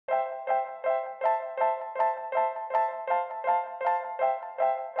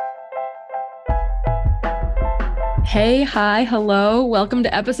Hey, hi, hello. Welcome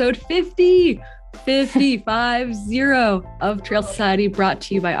to episode 50 of Trail Society, brought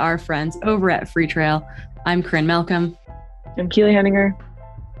to you by our friends over at Free Trail. I'm Corinne Malcolm. I'm Keely Henninger.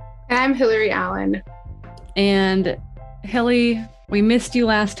 And I'm Hillary Allen. And Hilly, we missed you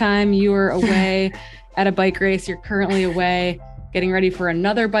last time. You were away at a bike race. You're currently away getting ready for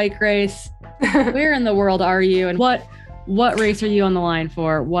another bike race. Where in the world are you? And what race are you on the line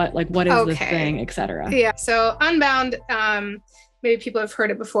for? What is this thing, etc.? Yeah. So Unbound, maybe people have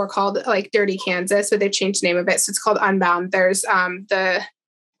heard it before, called like Dirty Kansas, but they've changed the name of it. So it's called Unbound. There's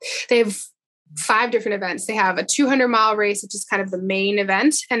they have 5 different events. They have a 200-mile race, which is kind of the main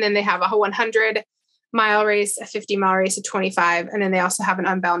event. And then they have a 100-mile race, a 50-mile race, a 25. And then they also have an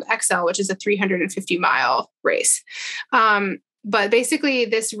Unbound XL, which is a 350-mile race. But basically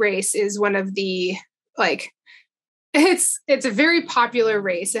this race is one of the, it's a very popular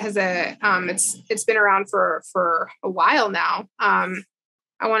race. It has it's been around for a while now. I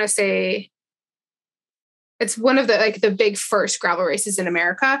want to say it's one of the big first gravel races in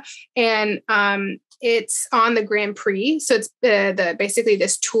America. And it's on the Grand Prix. So it's basically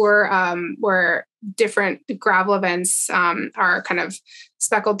this tour where different gravel events are kind of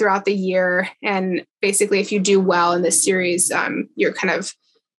speckled throughout the year. And basically, if you do well in this series, you're kind of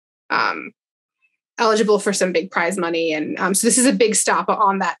eligible for some big prize money. And so this is a big stop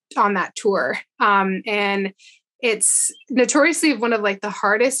on that tour. And it's notoriously one of the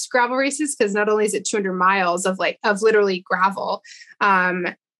hardest gravel races, because not only is it 200 miles of literally gravel,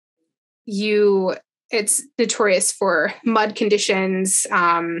 it's notorious for mud conditions.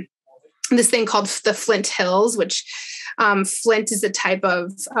 This thing called the Flint Hills, which flint is a type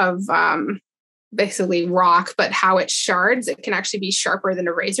of basically rock, but how it shards, it can actually be sharper than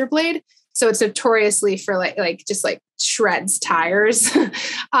a razor blade. So it's notoriously for just shreds tires. So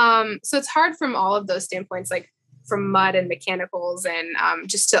it's hard from all of those standpoints, from mud and mechanicals, and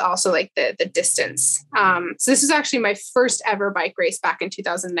just to also the distance. So this is actually my first ever bike race back in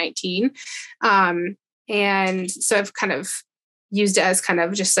 2019. And so I've kind of used it as kind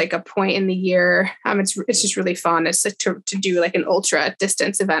of just a point in the year. It's just really fun. It's to do an ultra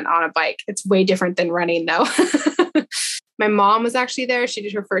distance event on a bike. It's way different than running though. My mom was actually there. She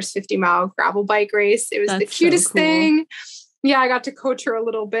did her first 50-mile gravel bike race. It was the cutest thing. Yeah, I got to coach her a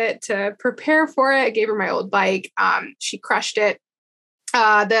little bit to prepare for it. I gave her my old bike. She crushed it.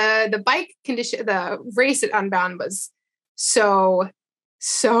 The bike condition, the race at Unbound was so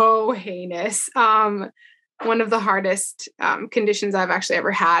heinous. One of the hardest conditions I've actually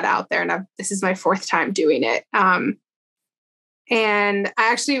ever had out there. And this is my 4th time doing it. And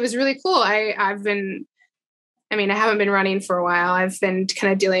it was really cool. I haven't been running for a while. I've been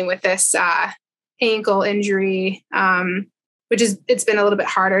kind of dealing with this ankle injury, it's been a little bit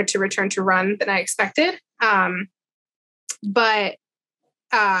harder to return to run than I expected. So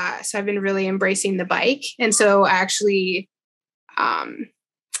I've been really embracing the bike. And so actually,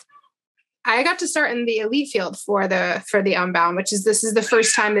 I got to start in the elite field for the Unbound, this is the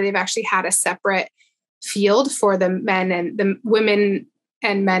first time that they've actually had a separate field for the men and the women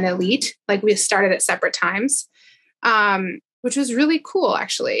and men elite. We started at separate times, which was really cool.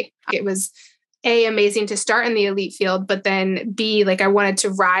 Actually, it was amazing to start in the elite field, but then B, I wanted to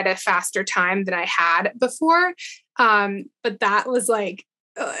ride a faster time than I had before. But that was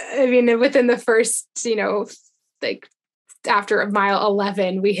within the first, after mile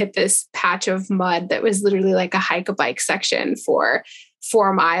 11, we hit this patch of mud that was literally a hike a bike section for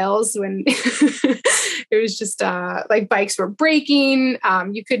 4 miles, when it was just bikes were breaking.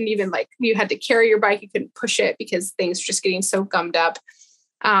 You couldn't even you had to carry your bike. You couldn't push it because things were just getting so gummed up.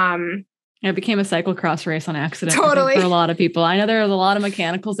 It became a cyclocross race on accident. Totally. For a lot of people. I know there was a lot of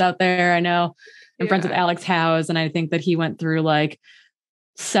mechanicals out there. I know I'm friends with Alex Howes, and I think that he went through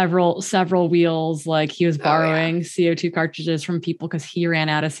several wheels. He was borrowing CO2 cartridges from people because he ran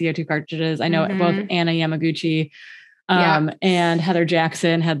out of CO2 cartridges. I know both Anna Yamaguchi and Heather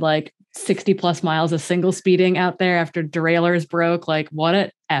Jackson had 60 plus miles of single speeding out there after derailleurs broke. What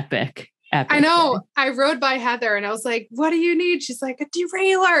an epic. I know. Day. I rode by Heather and I was like, what do you need? She's like, a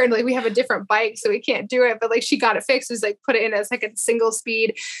derailleur. And we have a different bike, so we can't do it. But she got it fixed. It was put it in as a single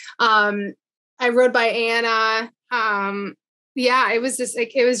speed. I rode by Anna. It was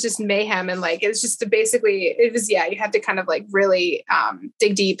just mayhem. And it was just you had to kind of really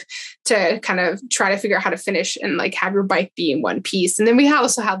dig deep to kind of try to figure out how to finish and have your bike be in one piece. And then we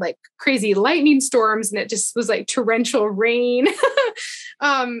also had crazy lightning storms, and it just was torrential rain.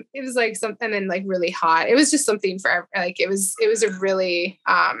 It was something, and then really hot. It was just something for it was a really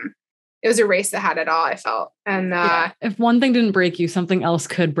it was a race that had it all, I felt. And if one thing didn't break you, something else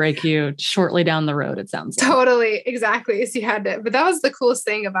could break you shortly down the road, it sounds like. Totally. Exactly. So you had to, but that was the coolest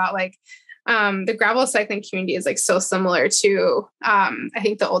thing about like, the gravel cycling community is like so similar to, I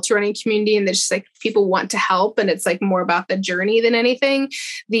think the ultra running community, and there's just like people want to help, and it's like more about the journey than anything.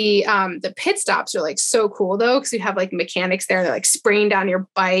 The pit stops are like so cool though, because you have like mechanics there. They're like spraying down your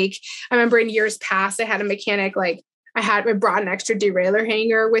bike. I remember in years past, I had a mechanic, like I brought an extra derailleur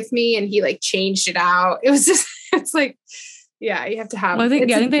hanger with me, and he like changed it out. It was just, it's like, yeah, you have to have. Well, I think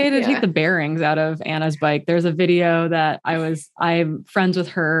they had to take the bearings out of Anna's bike. There's a video that I'm friends with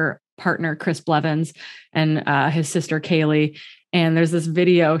her partner, Chris Blevins, and his sister, Kaylee. And there's this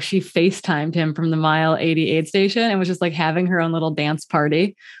video, she FaceTimed him from the mile 80 aid station and was just like having her own little dance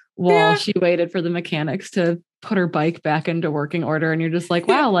party while she waited for the mechanics to put her bike back into working order. And you're just like,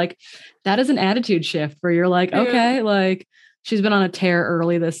 wow, like that is an attitude shift where you're like, okay, like she's been on a tear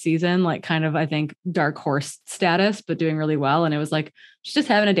early this season, like kind of, I think, dark horse status, but doing really well. And it was like, she's just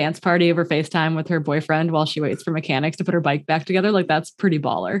having a dance party over FaceTime with her boyfriend while she waits for mechanics to put her bike back together. Like that's pretty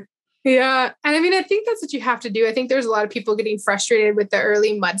baller. Yeah. And I mean, I think that's what you have to do. I think there's a lot of people getting frustrated with the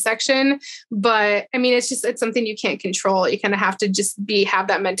early mud section, but I mean, it's something you can't control. You kind of have to just have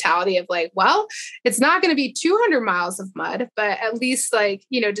that mentality of like, well, it's not going to be 200 miles of mud, but at least like,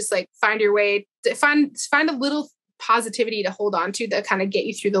 just like find your way to find a little positivity to hold on to kind of get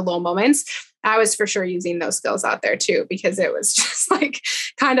you through the low moments. I was for sure using those skills out there too, because it was just like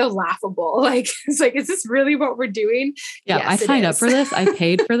kind of laughable. Like, it's like, is this really what we're doing? Yeah. Yes, I signed up for this. I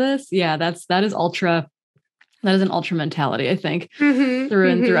paid for this. Yeah. that is an ultra mentality, I think, through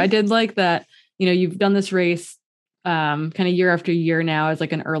and through. I did like that, you've done this race kind of year after year now as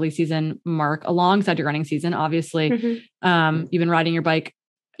like an early season mark alongside your running season. Obviously, you've been riding your bike.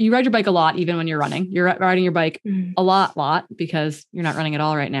 You ride your bike a lot, even when you're running. You're riding your bike a lot because you're not running at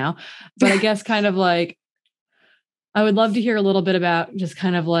all right now. But I guess kind of like, I would love to hear a little bit about just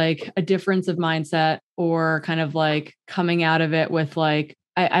kind of like a difference of mindset or kind of like coming out of it with like,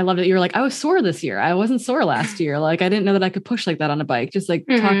 I love that you're like, I was sore this year. I wasn't sore last year. Like, I didn't know that I could push like that on a bike. Just like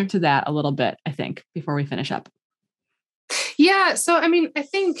talk to that a little bit, I think, before we finish up. Yeah. So, I mean, I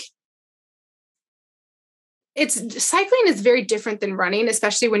think cycling is very different than running,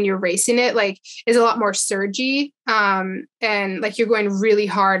 especially when you're racing it, like is a lot more surgy. And like you're going really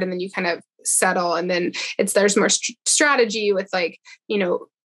hard and then you kind of settle. And then there's more strategy with like,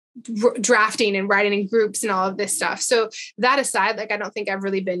 drafting and riding in groups and all of this stuff. So that aside, like, I don't think I've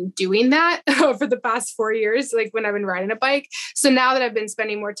really been doing that for the past 4 years, like when I've been riding a bike. So now that I've been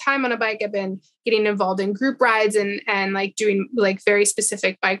spending more time on a bike, I've been getting involved in group rides and like doing like very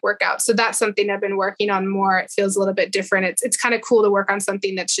specific bike workouts. So that's something I've been working on more. It feels a little bit different. It's kind of cool to work on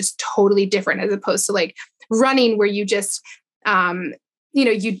something that's just totally different as opposed to like running where you just,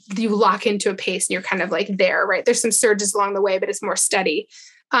 you lock into a pace and you're kind of like there, right? There's some surges along the way, but it's more steady.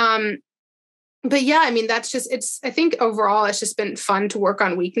 But yeah, I mean, I think overall it's just been fun to work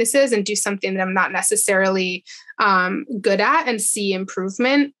on weaknesses and do something that I'm not necessarily, good at and see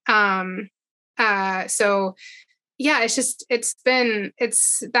improvement. So yeah, that's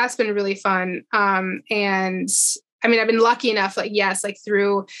been really fun. And I mean, I've been lucky enough, like, yes, like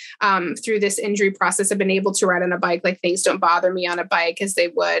through this injury process, I've been able to ride on a bike. Like things don't bother me on a bike as they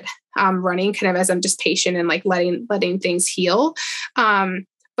would, running, kind of as I'm just patient and like letting things heal.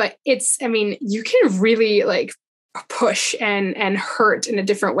 But you can really like push and hurt in a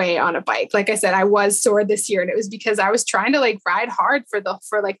different way on a bike. Like I said, I was sore this year and it was because I was trying to like ride hard for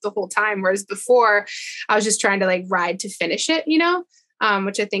like the whole time. Whereas before I was just trying to like ride to finish it,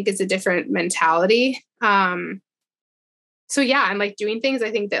 which I think is a different mentality. So yeah, and like doing things I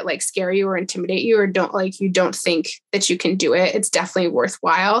think that like scare you or intimidate you or you don't think that you can do it. It's definitely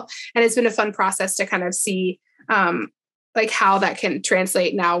worthwhile. And it's been a fun process to kind of see, like how that can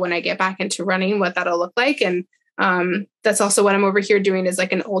translate now when I get back into running, what that'll look like. And that's also what I'm over here doing is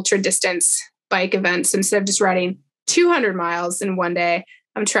like an ultra distance bike event. So instead of just riding 200 miles in one day,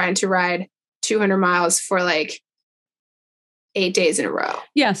 I'm trying to ride 200 miles for like 8 days in a row.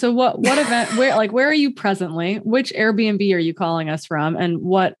 Yeah. So what event, where are you presently? Which Airbnb are you calling us from? And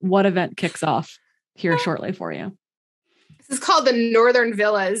what event kicks off here shortly for you? This is called the Northern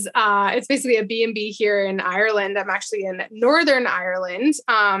Villas. It's basically a B&B here in Ireland. I'm actually in Northern Ireland.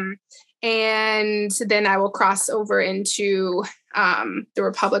 And then I will cross over into the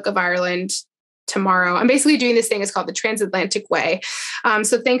Republic of Ireland tomorrow. I'm basically doing this thing. It's called the Transatlantic Way.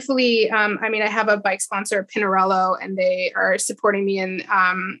 So thankfully, I have a bike sponsor, Pinarello, and they are supporting me in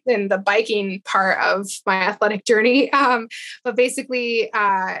the biking part of my athletic journey. But basically,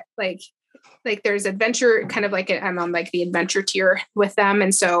 like there's adventure, kind of like I'm on like the adventure tier with them.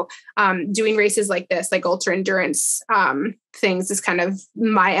 And so doing races like this, like ultra endurance things is kind of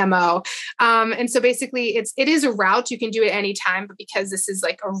my MO. And so basically it is a route. You can do it anytime, but because this is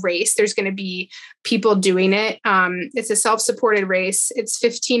like a race, there's going to be people doing it. It's a self-supported race. It's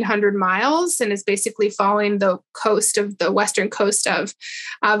 1,500 miles and it's basically following the western coast of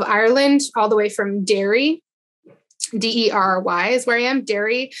Ireland, all the way from Derry. Derry is where I am,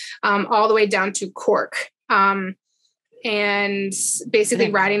 Derry, all the way down to Cork. And basically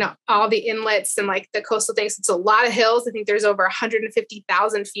riding all the inlets and like the coastal things. It's a lot of hills. I think there's over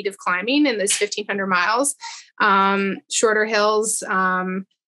 150,000 feet of climbing in this 1,500 miles, shorter hills.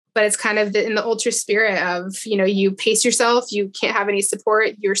 But it's kind of in the ultra spirit of, you pace yourself, you can't have any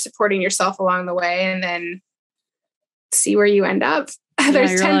support. You're supporting yourself along the way and then see where you end up.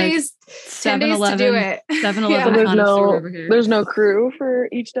 There's 10 days to do it. 7-Eleven. There's no crew for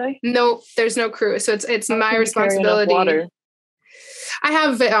each day? No, there's no crew. So it's my responsibility. I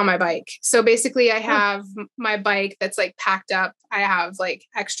have it on my bike. So basically I have my bike that's like packed up. I have like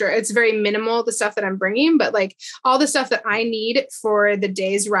extra, it's very minimal, the stuff that I'm bringing, but like all the stuff that I need for the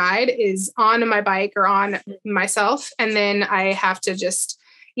day's ride is on my bike or on myself. And then I have to just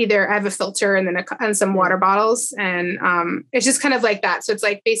either I have a filter and then some water bottles. And it's just kind of like that. So it's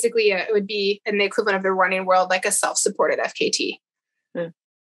like basically it would be in the equivalent of the running world, like a self-supported FKT.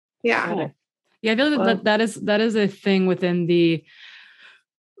 Yeah. Cool. Yeah. I feel like that is a thing within the,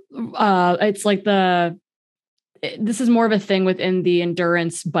 it's like this is more of a thing within the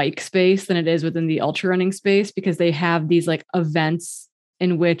endurance bike space than it is within the ultra running space, because they have these like events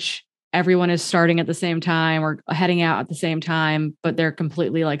in which everyone is starting at the same time or heading out at the same time, but they're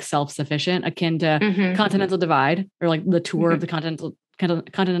completely like self-sufficient, akin to Continental Divide or like the tour of the Continental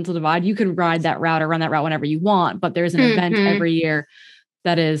Divide. You can ride that route or run that route whenever you want, but there's an event every year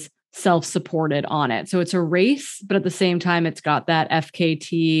that is self-supported on it. So it's a race, but at the same time, it's got that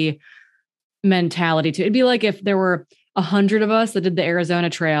FKT mentality to it. It'd be like if there were 100 of us that did the Arizona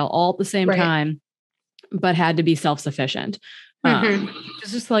Trail all at the same time, but had to be self-sufficient.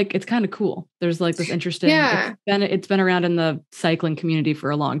 It's just like, it's kind of cool. There's like this interesting, it's been around in the cycling community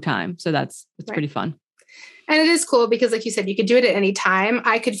for a long time. So it's pretty fun. And it is cool because like you said, you could do it at any time.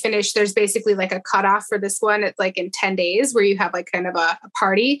 I could finish, there's basically like a cutoff for this one. It's like in 10 days where you have like kind of a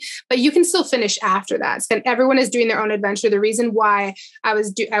party, but you can still finish after that. So everyone is doing their own adventure. The reason why I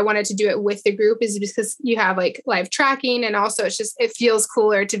wanted to do it with the group is because you have like live tracking. And also it feels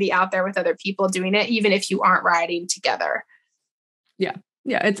cooler to be out there with other people doing it, even if you aren't riding together. Yeah.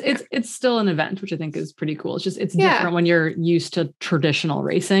 Yeah. It's still an event, which I think is pretty cool. It's just, it's different when you're used to traditional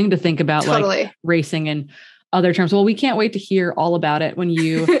racing to think about like racing in other terms. Well, we can't wait to hear all about it when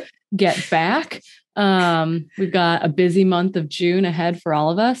you get back. We've got a busy month of June ahead for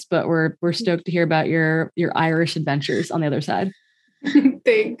all of us, but we're stoked to hear about your Irish adventures on the other side.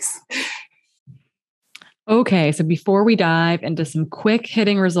 Thanks. Okay, so before we dive into some quick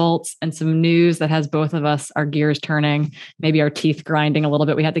hitting results and some news that has both of us, our gears turning, maybe our teeth grinding a little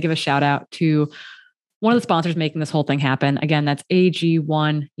bit, we had to give a shout out to one of the sponsors making this whole thing happen. Again, that's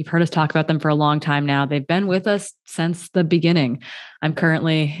AG1. You've heard us talk about them for a long time now. They've been with us since the beginning. I'm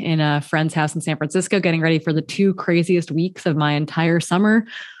currently in a friend's house in San Francisco, getting ready for the 2 craziest weeks of my entire summer,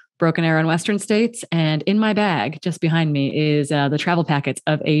 Broken Arrow and Western States. And in my bag, just behind me, is the travel packets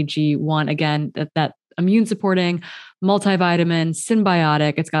of AG1. Again, that immune supporting, multivitamin,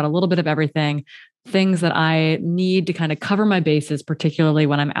 symbiotic. It's got a little bit of everything, things that I need to kind of cover my bases, particularly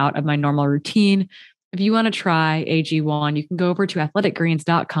when I'm out of my normal routine. If you want to try AG1, you can go over to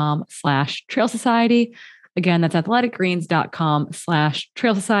athleticgreens.com/trail society. Again, that's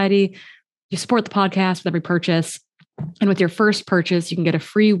athleticgreens.com/trail society. You support the podcast with every purchase. And with your first purchase, you can get a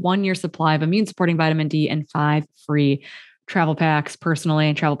free 1-year supply of immune supporting vitamin D and 5 free travel packs.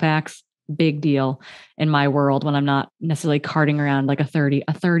 Personally, travel packs, big deal in my world when I'm not necessarily carting around like a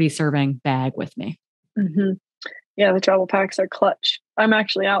 30 serving bag with me. Yeah, the travel packs are clutch. I'm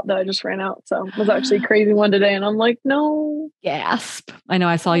actually out though. I just ran out. So it was actually a crazy one today. And I'm like, no. Gasp. I know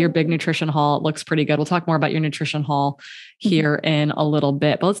I saw your big nutrition haul. It looks pretty good. We'll talk more about your nutrition haul here in a little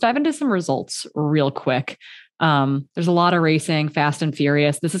bit, but let's dive into some results real quick. There's a lot of racing, fast and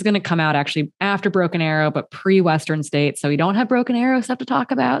furious. This is going to come out actually after Broken Arrow, but pre-Western States. So we don't have Broken Arrow stuff to talk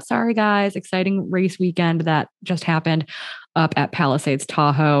about. Sorry, guys. Exciting race weekend that just happened up at Palisades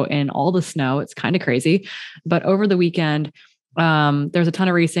Tahoe in all the snow. It's kind of crazy. But over the weekend, there's a ton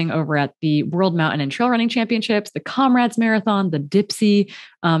of racing over at the World Mountain and Trail Running Championships, the Comrades Marathon, the Dipsy,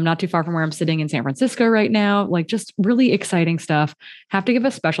 not too far from where I'm sitting in San Francisco right now. Like just really exciting stuff. Have to give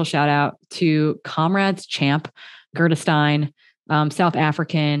a special shout out to Comrades champ Gerda Stein. South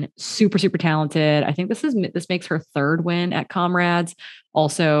African, super, super talented. I think this makes her third win at Comrades.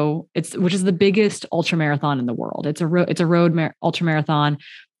 Also, which is the biggest ultra marathon in the world. It's a road ultra marathon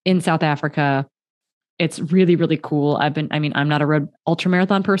in South Africa. It's really, really cool. I'm not a road ultra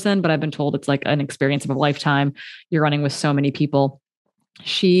marathon person, but I've been told it's like an experience of a lifetime. You're running with so many people.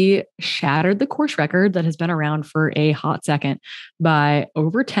 She shattered the course record that has been around for a hot second by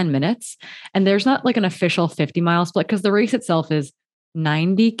over 10 minutes. And there's not like an official 50-mile split because the race itself is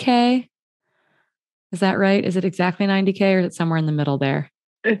 90K. Is that right? Is it exactly 90K or is it somewhere in the middle there?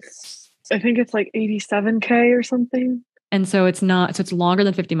 I think it's like 87K or something. And so it's longer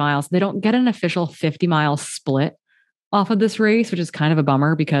than 50 miles. They don't get an official 50-mile split off of this race, which is kind of a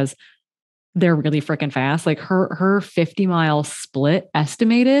bummer because they're really freaking fast. Like her 50-mile split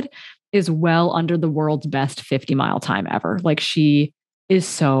estimated is well under the world's best 50-mile time ever. Like she is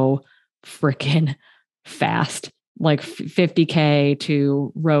so freaking fast. Like 50K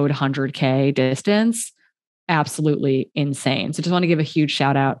to road 100K distance. Absolutely insane. So just want to give a huge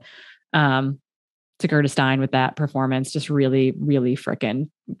shout out to Gerda Stein with that performance. Just really, really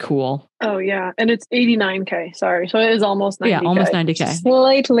freaking cool. Oh yeah. And it's 89K. Sorry. So it is almost 90K. Yeah, almost 90K.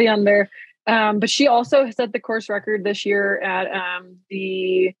 Slightly under. But she also set the course record this year at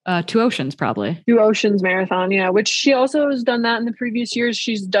the Two Oceans Marathon. Yeah. Which she also has done that in the previous years.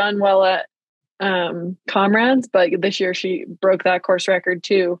 She's done well at Comrades, but this year she broke that course record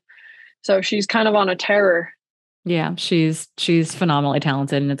too. So she's kind of on a tear. Yeah, she's phenomenally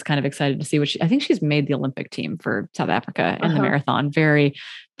talented, and it's kind of excited to see what I think she's made the Olympic team for South Africa in the marathon. Very,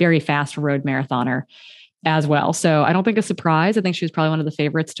 very fast road marathoner as well. So I don't think a surprise. I think she was probably one of the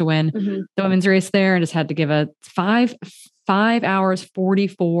favorites to win the women's race there, and just had to give a 5 hours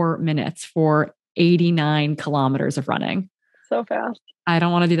 44 minutes for 89 kilometers of running. So fast. I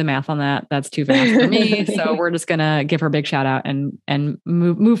don't want to do the math on that. That's too fast for me. So we're just gonna give her a big shout out and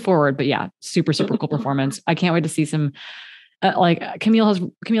move forward. But yeah, super, super cool performance. I can't wait to see some like Camille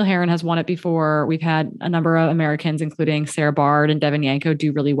Herron has won it before. We've had a number of Americans, including Sarah Bard and Devin Yanko,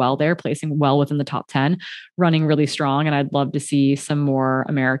 do really well there, placing well within the top 10, running really strong. And I'd love to see some more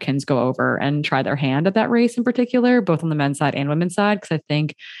Americans go over and try their hand at that race in particular, both on the men's side and women's side, because I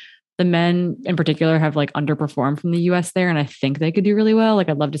think the men in particular have like underperformed from the US there. And I think they could do really well. Like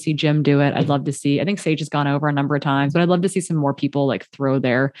I'd love to see Jim do it. I think Sage has gone over a number of times, but I'd love to see some more people like throw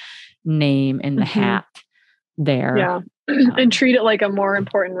their name in the hat there. Yeah. And treat it like a more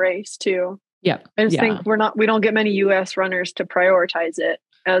important race too. Yeah. I just think we don't get many US runners to prioritize it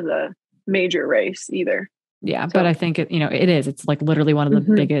as a major race either. Yeah. So, but I think it's like literally one of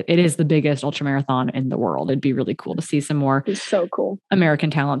the biggest, it is the biggest ultra marathon in the world. It'd be really cool to see some more so cool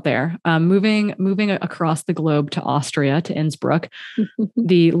American talent there. Moving across the globe to Austria, to Innsbruck,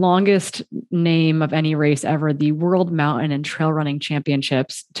 the longest name of any race ever, the World Mountain and Trail Running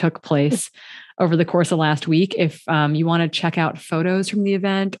Championships took place over the course of last week. If you want to check out photos from the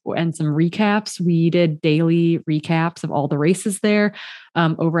event and some recaps, we did daily recaps of all the races there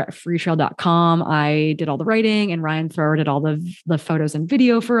over at freetrail.com. I did all the writing and Ryan Thrower did all the photos and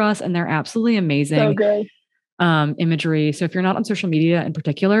video for us, and they're absolutely amazing. So great. Imagery. So if you're not on social media in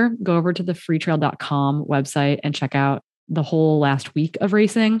particular, go over to the freetrail.com website and check out the whole last week of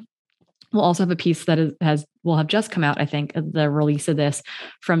racing. We'll also have a piece that will have just come out, I think, the release of this,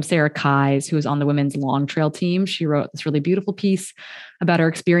 from Sarah Keyes, who is on the women's long trail team. She wrote this really beautiful piece about her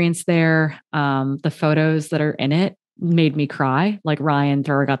experience there. The photos that are in it made me cry. Like Ryan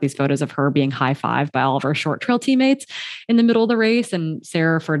Thrower got these photos of her being high-fived by all of her short trail teammates in the middle of the race, and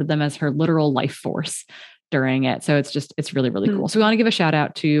Sarah referred to them as her literal life force during it. So it's really, really cool. So we want to give a shout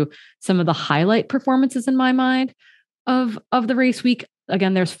out to some of the highlight performances in my mind of the race week.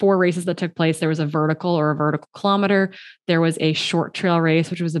 Again, there's 4 races that took place. There was a vertical kilometer. There was a short trail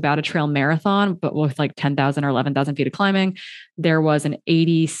race, which was about a trail marathon, but with like 10,000 or 11,000 feet of climbing. There was an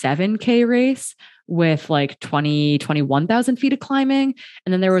 87K race with like 21,000 feet of climbing.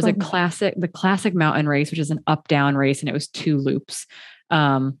 And then there was the classic mountain race, which is an up down race. And it was 2 loops.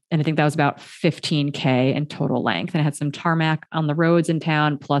 And I think that was about 15K in total length. And it had some tarmac on the roads in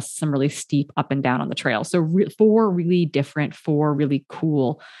town, plus some really steep up and down on the trail. So 4 really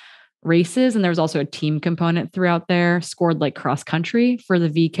cool races. And there was also a team component throughout there, scored like cross country for the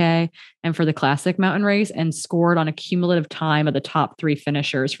VK and for the classic mountain race, and scored on a cumulative time of the top 3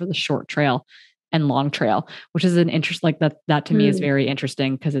 finishers for the short trail and long trail, which is an interest like that to me is very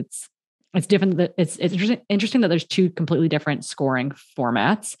interesting, because it's different. That it's interesting that there's 2 completely different scoring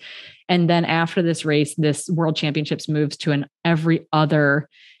formats. And then after this race, this World Championships moves to an every other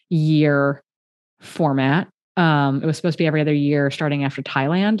year format, It was supposed to be every other year starting after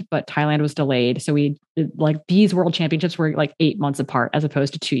Thailand, but Thailand was delayed. So these world championships were like 8 months apart as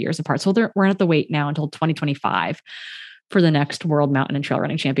opposed to 2 years apart. So we're at the wait now until 2025 for the next World Mountain and Trail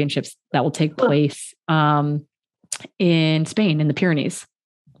Running Championships that will take place in Spain in the Pyrenees.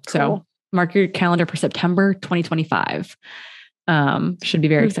 Cool. So mark your calendar for September 2025. Should be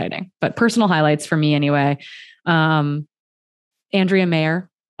very exciting. But personal highlights for me anyway. Andrea Mayer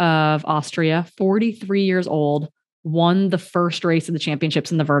of Austria, 43 years old, won the first race of the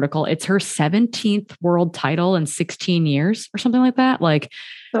championships in the vertical. It's her 17th world title in 16 years or something like that. Like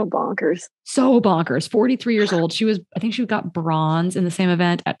so bonkers. 43 years old. I think she got bronze in the same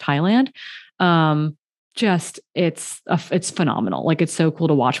event at Thailand. It's phenomenal. Like it's so cool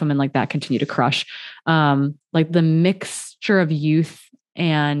to watch women like that continue to crush. Like the mixture of youth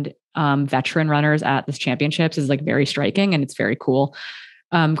and veteran runners at this championships is like very striking and it's very cool.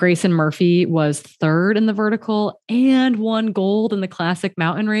 Grayson Murphy was third in the vertical and won gold in the classic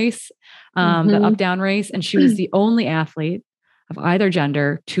mountain race, the up down race. And she was the only athlete of either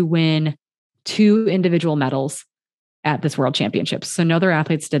gender to win 2 individual medals at this world championships. So no other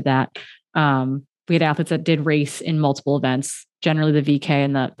athletes did that. We had athletes that did race in multiple events, generally the VK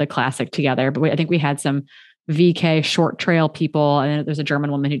and the classic together. But I think we had some VK short trail people. And there's a German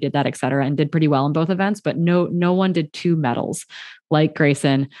woman who did that, et cetera, and did pretty well in both events, but no one did 2 medals like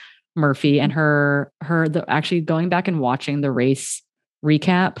Grayson Murphy and actually going back and watching the race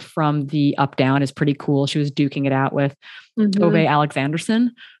recap from the up down is pretty cool. She was duking it out with Tove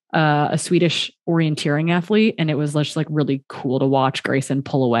Alexandersson, a Swedish orienteering athlete. And it was just like really cool to watch Grayson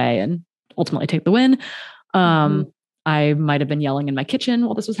pull away and ultimately take the win. I might've been yelling in my kitchen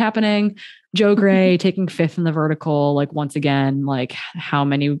while this was happening. Joe Gray taking 5th in the vertical. Like once again, like how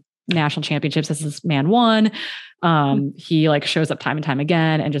many national championships has this man won? He like shows up time and time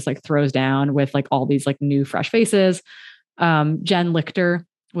again and just like throws down with like all these like new fresh faces. Jen Lichter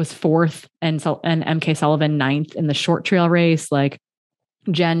was 4th and MK Sullivan 9th in the short trail race. Like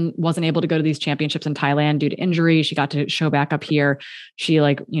Jen wasn't able to go to these championships in Thailand due to injury. She got to show back up here. She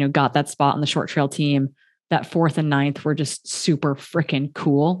got that spot on the short trail team. That 4th and 9th were just super freaking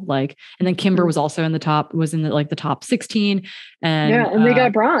cool. Like, and then Kimber was also in the top 16. And they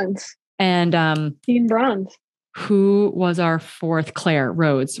got bronze. And team bronze. Who was our 4th? Claire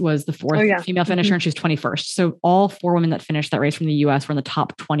Rhodes was the 4th female finisher, and she's 21st. So all 4 women that finished that race from the US were in the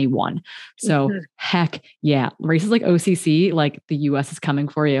top 21. So heck yeah. Races like OCC, like the US is coming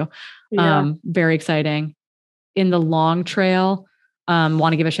for you. Yeah. Very exciting. In the long trail,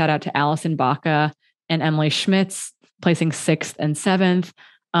 want to give a shout out to Allison Baca and Emily Schmitz, placing 6th and 7th.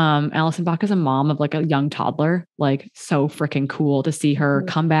 Allison Bach is a mom of like a young toddler, like so freaking cool to see her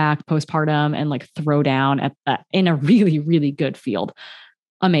come back postpartum and like throw down in a really, really good field.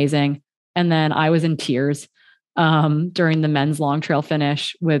 Amazing. And then I was in tears during the men's long trail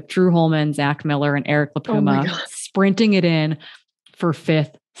finish with Drew Holman, Zach Miller, and Eric LaPuma sprinting it in for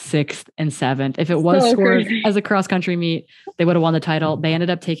 5th, 6th, and 7th. If it was scored as a cross country meet, they would have won the title. They ended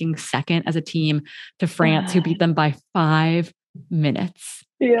up taking 2nd as a team to France, who beat them by 5 minutes.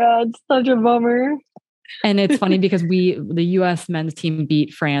 Yeah, it's such a bummer. And it's funny because the US men's team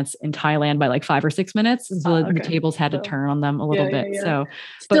beat France in Thailand by like 5 or 6 minutes. So the tables had to turn on them a little bit. Yeah. So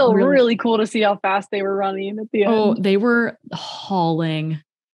still really cool to see how fast they were running at the end. Oh, they were hauling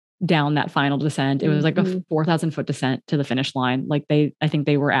down that final descent. It was like a 4,000 foot descent to the finish line. Like I think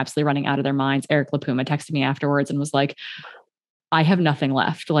they were absolutely running out of their minds. Eric LaPuma texted me afterwards and was like, I have nothing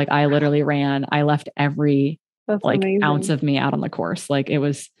left. Like I literally I left every ounce of me out on the course. Like it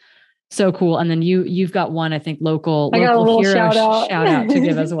was so cool. And then you've got one, I think local hero shout out to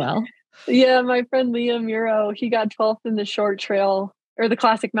give as well. Yeah. My friend Liam Muro, he got 12th in the short trail or the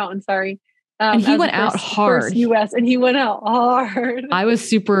classic mountain. Sorry. And he went out hard. US, and he went out hard. I was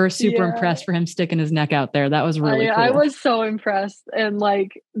super impressed for him sticking his neck out there. That was really cool. I was so impressed. And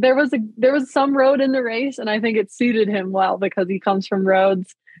like there was some road in the race, and I think it suited him well because he comes from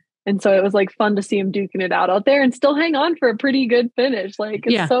roads. And so it was like fun to see him duking it out there and still hang on for a pretty good finish. Like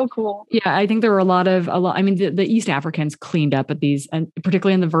it's so cool. Yeah. I think there were a lot. I mean, the East Africans cleaned up at these, and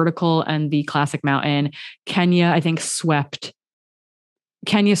particularly in the vertical and the classic mountain. Kenya, I think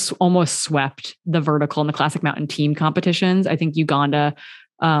Kenya almost swept the vertical and the classic mountain team competitions. I think Uganda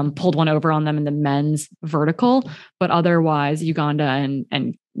pulled one over on them in the men's vertical, but otherwise Uganda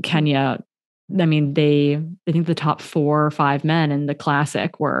and Kenya, I mean, I think the top 4 or 5 men in the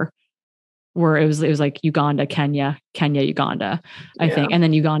classic were it was like Uganda, Kenya, Uganda, I think, and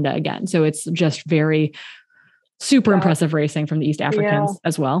then Uganda again. So it's just very super impressive racing from the East Africans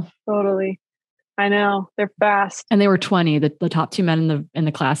as well. Totally. I know. They're fast. And they were 20. The top two men in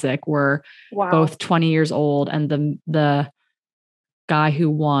the classic were both 20 years old. And the guy who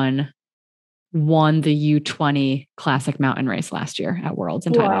won the U20 classic mountain race last year at Worlds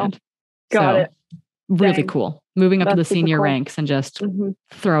in Thailand. Got it. Really cool. Moving up to the senior cool. ranks and just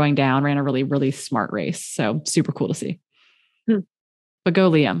throwing down, ran a really, really smart race. So super cool to see. But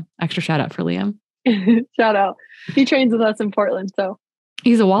go Liam. Extra shout out for Liam. Shout out. He trains with us in Portland. So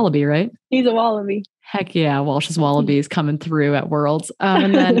he's a Wallaby, right? He's a Wallaby. Heck yeah. Walsh's Wallabies coming through at Worlds.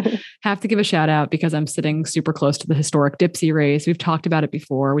 And then have to give a shout out because I'm sitting super close to the historic Dipsy race. We've talked about it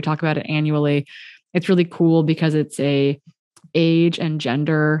before. We talk about it annually. It's really cool because it's a age and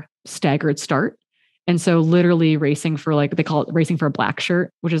gender staggered start. And so literally racing for like, they call it racing for a black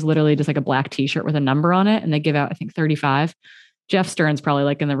shirt, which is literally just like a black t-shirt with a number on it. And they give out, I think 35. Jeff Stern's probably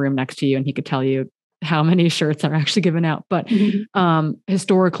like in the room next to you and he could tell you how many shirts are actually given out. But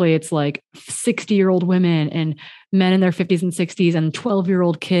historically, it's like 60-year-old women and men in their 50s and 60s and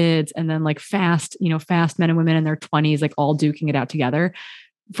 12-year-old kids. And then like fast men and women in their 20s, like all duking it out together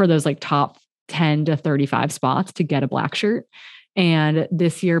for those like top 10 to 35 spots to get a black shirt. And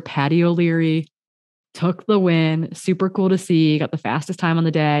this year, Patty O'Leary took the win. Super cool to see. Got the fastest time on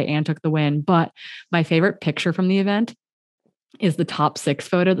the day and took the win. But my favorite picture from the event is the top 6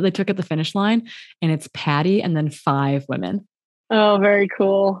 photo that they took at the finish line. And it's Patty and then 5 women. Oh, very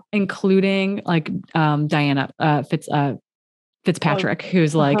cool. Including like Diana Fitzpatrick,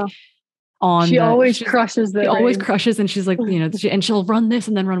 who's like on she always crushes the She always crushes. And she's like, and she'll run this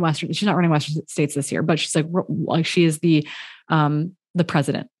and then run Western. She's not running Western States this year, but she's like she is the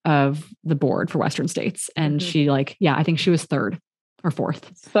president of the board for Western States. And she I think she was 3rd or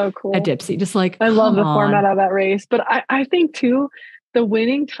 4th. So cool. At Dipsy. Just like, I love the format of that race. But I think too, the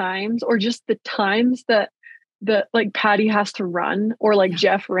winning times or just the times that like Patty has to run or like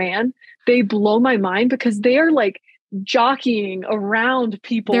Jeff ran, they blow my mind because they are like jockeying around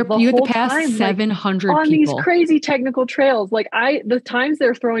people the you whole have to pass time, 700 like, on people. these crazy technical trails. Like the times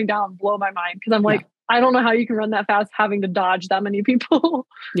they're throwing down blow my mind because I'm like, I don't know how you can run that fast having to dodge that many people.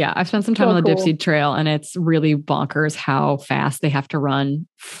 Yeah, I've spent some time on the Dipsy Trail and it's really bonkers how fast they have to run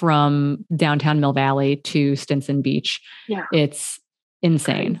from downtown Mill Valley to Stinson Beach. Yeah. It's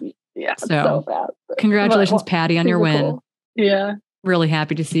insane. Crazy. Yeah, so fast. Congratulations, Patty, on your win. Cool. Yeah. Really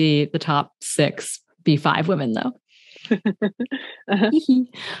happy to see the top 6 be 5 women though.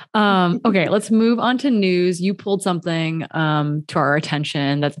 Okay, let's move on to news. You pulled something to our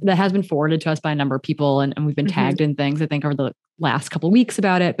attention that has been forwarded to us by a number of people, and we've been tagged in things, I think, over the last couple of weeks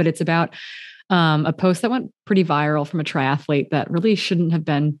about it. But it's about a post that went pretty viral from a triathlete that really shouldn't have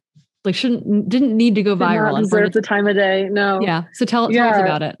been, didn't need to go viral. Did not deserve the time of day. No. Yeah. So tell us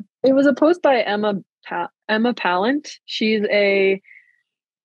about it. It was a post by Emma Pallant. She's a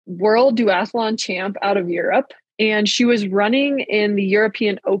world duathlon champ out of Europe. And she was running in the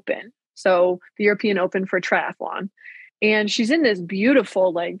European Open. So the European Open for triathlon. And she's in this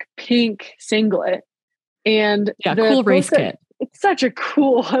beautiful, like pink singlet. And cool race kit. It's such a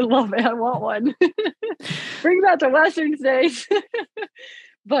cool, I love it. I want one. Bring that to Western States.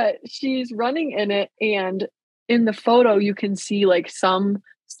 But she's running in it. And in the photo, you can see like some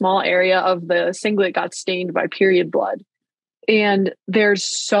small area of the singlet got stained by period blood. And there's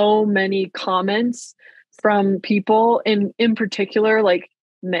so many comments from people in particular, like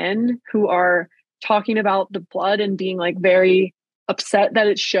men who are talking about the blood and being like very upset that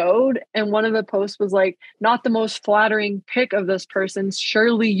it showed. And one of the posts was like, not the most flattering pic of this person.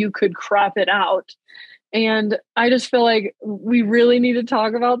 Surely you could crop it out. And I just feel like we really need to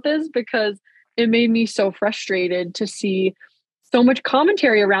talk about this because it made me so frustrated to see so much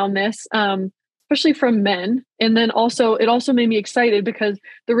commentary around this. Especially from men. And then it also made me excited because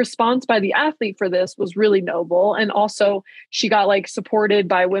the response by the athlete for this was really noble. And also she got like supported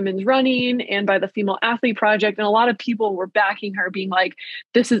by Women's Running and by the Female Athlete Project. And a lot of people were backing her being like,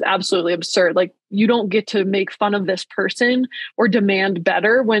 this is absolutely absurd. Like you don't get to make fun of this person or demand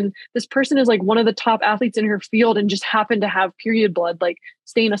better when this person is like one of the top athletes in her field and just happened to have period blood, like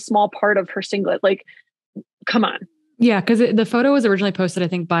stain a small part of her singlet. Like, come on. Yeah, because the photo was originally posted, I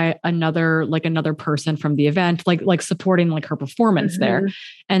think, by another person from the event, like supporting like her performance there.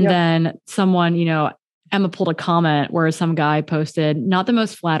 And then someone, Emma pulled a comment where some guy posted, not the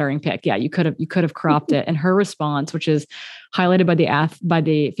most flattering pic. Yeah, you could have cropped it. And her response, which is highlighted by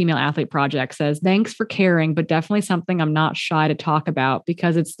the Female Athlete Project, says, "Thanks for caring, but definitely something I'm not shy to talk about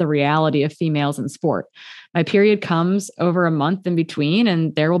because it's the reality of females in sport. My period comes over a month in between,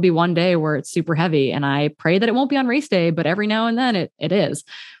 and there will be one day where it's super heavy. And I pray that it won't be on race day, but every now and then it is.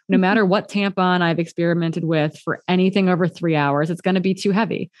 No matter what tampon I've experimented with for anything over 3 hours, it's going to be too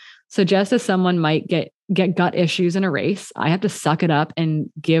heavy. So just as someone might get gut issues in a race, I have to suck it up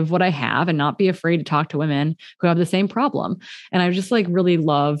and give what I have and not be afraid to talk to women who have the same problem. And I just like really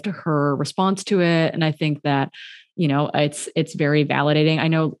loved her response to it. And I think that, it's very validating. I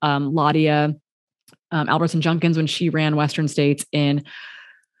know Ladia Albertson Junkins, when she ran Western States in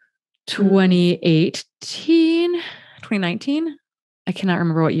 2019, I cannot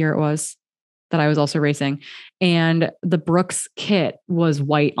remember what year it was that I was also racing. And the Brooks kit was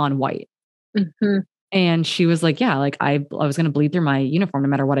white on white. Mm-hmm. And she was like, yeah, like I was going to bleed through my uniform no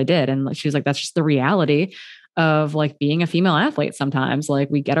matter what I did. And she was like, that's just the reality of like being a female athlete. Sometimes like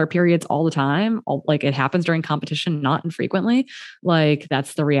we get our periods all the time. Like it happens during competition, not infrequently. Like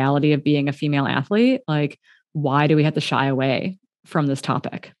that's the reality of being a female athlete. Like, why do we have to shy away from this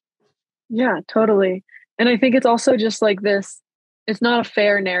topic? Yeah, totally. And I think it's also just like this, it's not a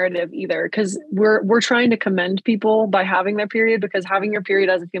fair narrative either, because we're trying to commend people by having their period, because having your period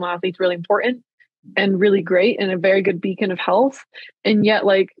as a female athlete is really important and really great and a very good beacon of health. And yet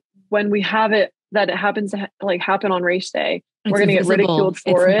like when we have it, that it happens to like happen on race day, we're going to get ridiculed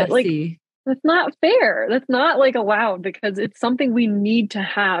for it. Like that's not fair. That's not like allowed, because it's something we need to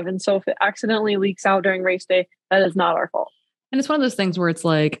have. And so if it accidentally leaks out during race day, that is not our fault. And it's one of those things where it's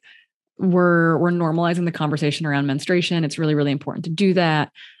like, we're normalizing the conversation around menstruation. It's really, really important to do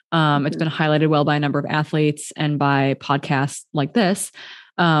that. It's been highlighted well by a number of athletes and by podcasts like this.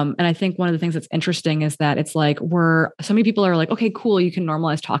 And I think one of the things that's interesting is that it's like so many people are like, okay, cool, you can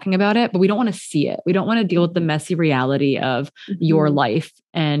normalize talking about it, but we don't want to see it. We don't want to deal with the messy reality of your life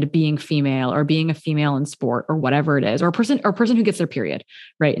and being female or being a female in sport or whatever it is, or a person who gets their period,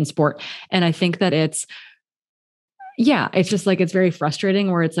 right, in sport. And I think that it's just like, it's very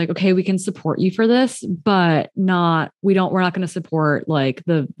frustrating where it's like, okay, we can support you for this, but we're not going to support like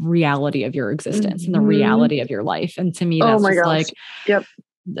the reality of your existence and the reality of your life. And to me, that's just like, yep.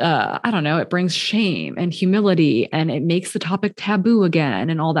 I don't know, it brings shame and humility and it makes the topic taboo again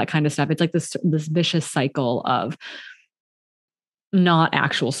and all that kind of stuff. It's like this vicious cycle of not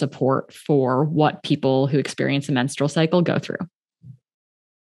actual support for what people who experience a menstrual cycle go through.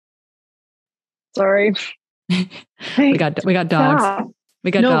 Sorry. we got dogs. Stop.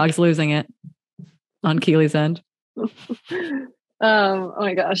 We got dogs losing it on Keely's end. Oh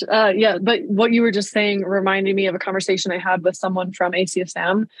my gosh. Yeah. But what you were just saying reminded me of a conversation I had with someone from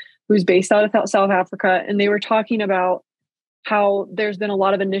ACSM who's based out of South Africa. And they were talking about how there's been a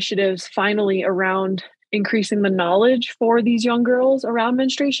lot of initiatives finally around increasing the knowledge for these young girls around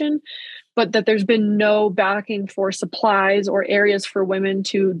menstruation, but that there's been no backing for supplies or areas for women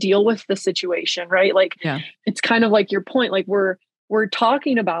to deal with the situation, right? Like, It's kind of like your point, like we're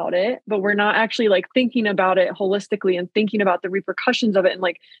talking about it, but we're not actually like thinking about it holistically and thinking about the repercussions of it and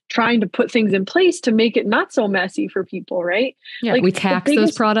like trying to put things in place to make it not so messy for people, right? Yeah, like we tax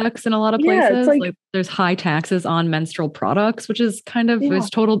those products in a lot of places. It's like there's high taxes on menstrual products, which is kind of,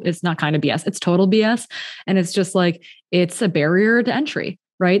 it's not kind of BS, it's total BS. And it's just like, it's a barrier to entry.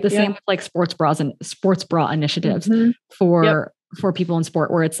 Right. The same with like sports bra initiatives for people in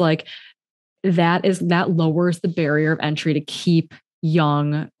sport, where it's like, that lowers the barrier of entry to keep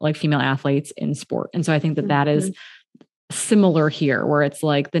young, like female athletes in sport. And so I think that is similar here, where it's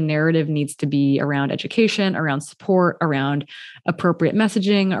like the narrative needs to be around education, around support, around appropriate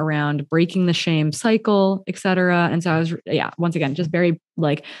messaging, around breaking the shame cycle, et cetera. And so I was, once again, just very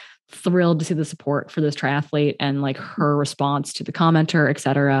like thrilled to see the support for this triathlete and like her response to the commenter, et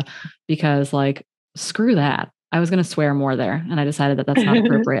cetera, because like, screw that. I was going to swear more there and I decided that that's not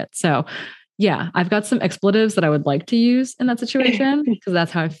appropriate. So I've got some expletives that I would like to use in that situation because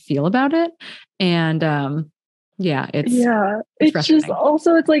that's how I feel about it. And it's just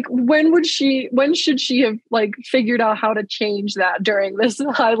also, it's like, when should she have like figured out how to change that during this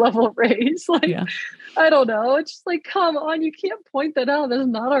high level race? Like, I don't know. It's just like, come on, you can't point that out. That's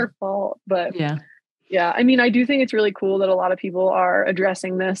not our fault. But I mean, I do think it's really cool that a lot of people are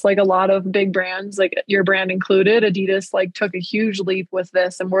addressing this. Like a lot of big brands, like your brand included, Adidas, like took a huge leap with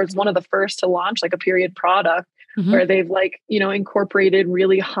this and was one of the first to launch like a period product where they've like, incorporated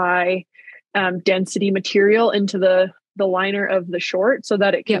really high density material into the liner of the short so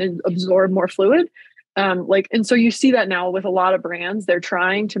that it can absorb more fluid. And so you see that now with a lot of brands, they're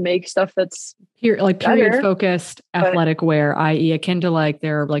trying to make stuff that's period focused athletic wear, i.e. akin to like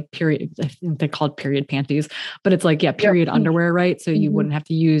their like period, I think they're called period panties, but it's like, period underwear, right? So you wouldn't have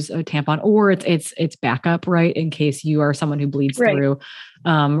to use a tampon, or it's backup, right? In case you are someone who bleeds through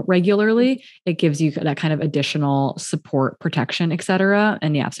regularly, it gives you that kind of additional support, protection, et cetera.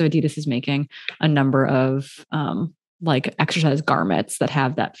 And so Adidas is making a number of like exercise garments that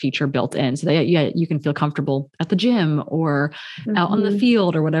have that feature built in so that you can feel comfortable at the gym or out on the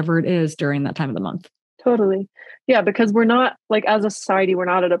field or whatever it is during that time of the month. Totally. Yeah, because we're not like, as a society, we're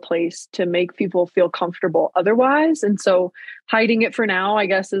not at a place to make people feel comfortable otherwise. And so hiding it for now, I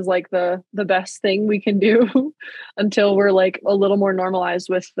guess, is like the best thing we can do until we're like a little more normalized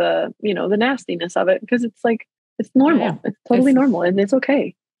with the, you know, the nastiness of it, because it's like, it's normal. Yeah. It's totally normal and it's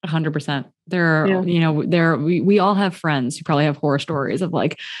okay. 100%. There are, you know, we all have friends who probably have horror stories of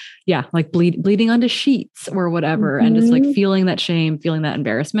like, like bleeding onto sheets or whatever. And just like feeling that shame, feeling that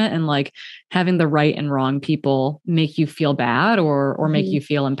embarrassment, and like having the right and wrong people make you feel bad or make you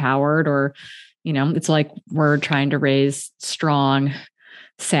feel empowered, or, you know, it's like we're trying to raise strong,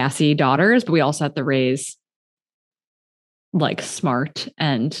 sassy daughters, but we also have to raise like smart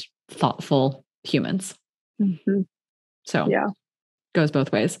and thoughtful humans. So goes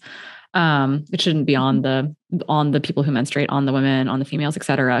both ways. It shouldn't be on the people who menstruate, on the women, on the females, et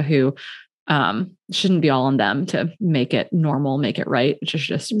cetera, who shouldn't be all on them to make it normal, make it right. It should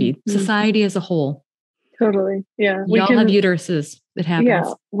just be society as a whole. Totally. Yeah. We all have uteruses. It happens.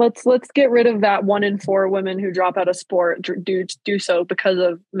 Yeah. Let's get rid of that 1 in 4 women who drop out of sport do so because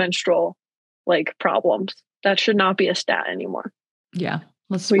of menstrual like problems. That should not be a stat anymore. Yeah.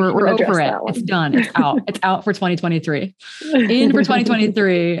 We're over it. It's done. It's out. It's out for 2023. In for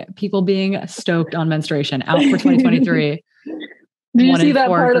 2023. People being stoked on menstruation. Out for 2023. Did you see that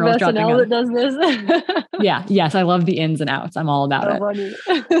part of SNL that does this? Yeah. Yes. I love the ins and outs. I'm all about it.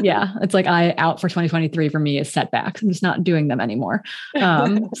 Yeah. It's like out for 2023 for me is setbacks. I'm just not doing them anymore.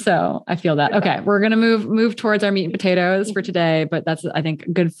 So I feel that. Okay. We're going to move towards our meat and potatoes for today, but that's, I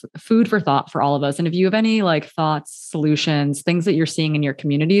think, good food for thought for all of us. And if you have any like thoughts, solutions, things that you're seeing in your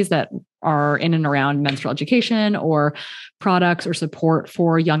communities that are in and around menstrual education or products or support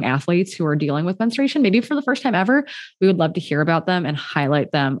for young athletes who are dealing with menstruation, maybe for the first time ever, we would love to hear about them and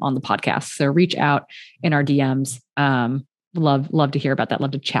highlight them on the podcast. So reach out in our DMs. Love to hear about that. Love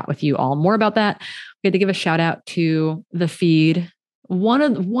to chat with you all more about that. We had to give a shout out to The Feed, one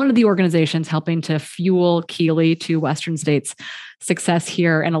of the organizations helping to fuel Keely to Western States success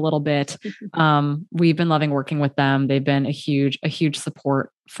here in a little bit. We've been loving working with them. They've been a huge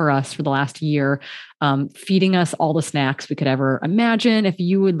support for us for the last year, feeding us all the snacks we could ever imagine. If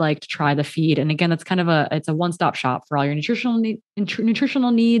you would like to try The Feed, and again, it's kind of it's a one-stop shop for all your nutritional needs.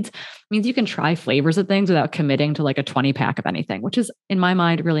 It means you can try flavors of things without committing to like a 20 pack of anything, which is in my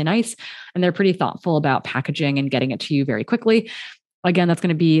mind really nice. And they're pretty thoughtful about packaging and getting it to you very quickly. Again, that's going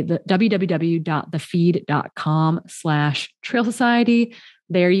to be the www.thefeed.com/Trail Society.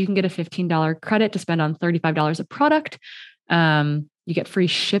 There you can get a $15 credit to spend on $35 of product. You get free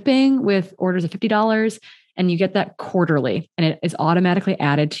shipping with orders of $50, and you get that quarterly, and it is automatically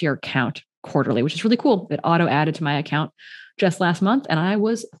added to your account quarterly, which is really cool. It auto added to my account just last month, and I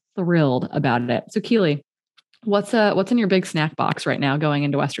was thrilled about it. So Keely, what's in your big snack box right now going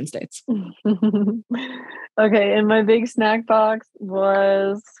into Western States? Okay, in my big snack box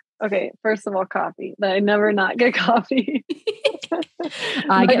was, first of all, coffee. I never not get coffee.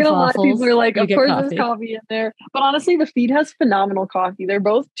 I get waffles. People are like, of course there's coffee in there. But honestly, The Feed has phenomenal coffee. They're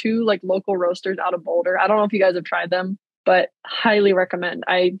both two like local roasters out of Boulder. I don't know if you guys have tried them, but highly recommend.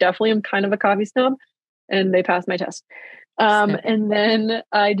 I definitely am kind of a coffee snob, and they passed my test. And then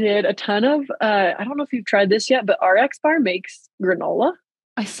I did a ton of, I don't know if you've tried this yet, but RX Bar makes granola.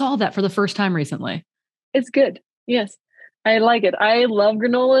 I saw that for the first time recently. It's good. Yes. I like it. I love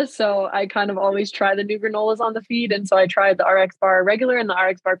granola. So I kind of always try the new granolas on The Feed. And so I tried the RX Bar regular and the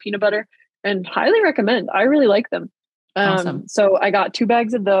RX Bar peanut butter, and highly recommend. I really like them. Awesome. So I got 2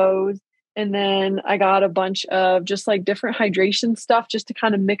 bags of those. And then I got a bunch of just like different hydration stuff just to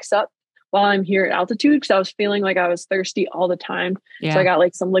kind of mix up while I'm here at altitude, because I was feeling like I was thirsty all the time. Yeah. So I got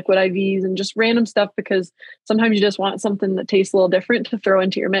like some liquid IVs and just random stuff, because sometimes you just want something that tastes a little different to throw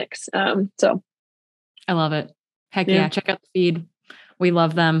into your mix. So I love it. Heck yeah. Check out The Feed. We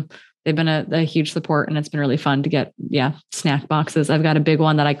love them. They've been a huge support, and it's been really fun to get, snack boxes. I've got a big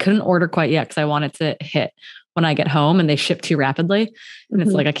one that I couldn't order quite yet because I wanted to hit when I get home, and they ship too rapidly. And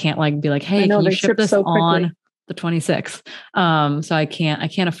it's like, I can't like be like, hey, can you ship this on the 26th? So I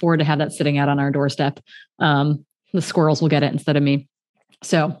can't afford to have that sitting out on our doorstep. The squirrels will get it instead of me.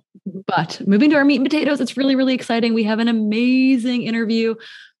 So, but moving to our meat and potatoes, it's really, really exciting. We have an amazing interview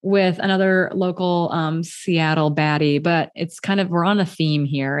with another local Seattle baddie, but it's kind of, we're on a theme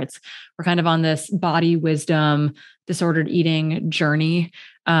here. We're kind of on this body wisdom, disordered eating journey,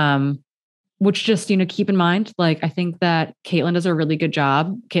 which just, keep in mind, like, I think that Caitlin does a really good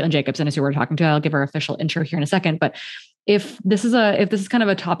job. Caitlin Jacobsen is who we're talking to. I'll give her official intro here in a second, but if this is kind of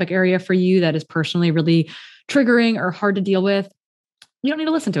a topic area for you that is personally really triggering or hard to deal with, you don't need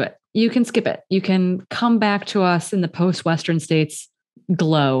to listen to it. You can skip it. You can come back to us in the post-Western states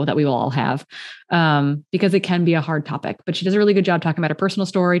glow that we will all have, because it can be a hard topic. But she does a really good job talking about her personal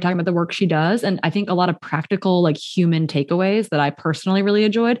story, talking about the work she does. And I think a lot of practical, like human takeaways that I personally really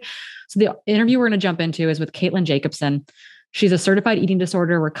enjoyed. So the interview we're going to jump into is with Caitlin Jacobsen. She's a certified eating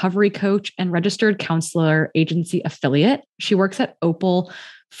disorder recovery coach and registered counselor agency affiliate. She works at Opal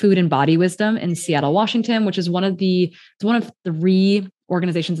Food and Body Wisdom in Seattle, Washington, which is one of 3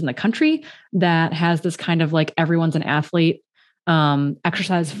 organizations in the country that has this kind of like everyone's an athlete,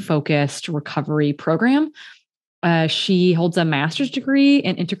 exercise focused recovery program. She holds a master's degree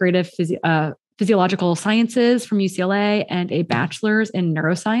in integrative physiological sciences from UCLA and a bachelor's in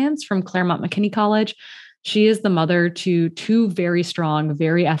neuroscience from Claremont McKinney College. She is the mother to 2 very strong,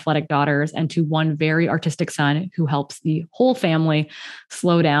 very athletic daughters and to 1 very artistic son who helps the whole family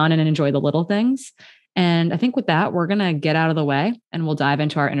slow down and enjoy the little things. And I think with that, we're going to get out of the way and we'll dive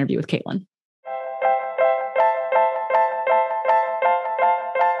into our interview with Caitlin.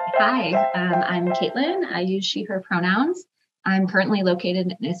 Hi, I'm Caitlin. I use she, her pronouns. I'm currently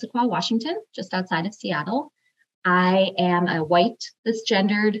located in Issaquah, Washington, just outside of Seattle. I am a white,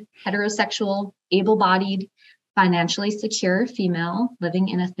 cisgendered, heterosexual, able-bodied, financially secure female living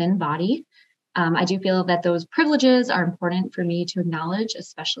in a thin body. I do feel that those privileges are important for me to acknowledge,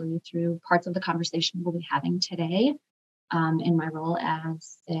 especially through parts of the conversation we'll be having today in my role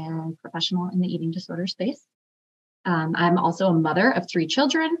as a professional in the eating disorder space. I'm also a mother of 3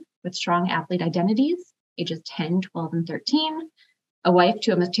 children with strong athlete identities, ages 10, 12, and 13, a wife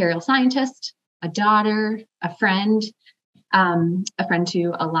to a material scientist, a daughter, a friend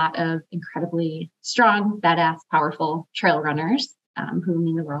to a lot of incredibly strong, badass, powerful trail runners who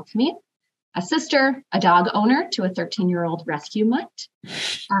mean the world to me, a sister, a dog owner to a 13-year-old rescue mutt,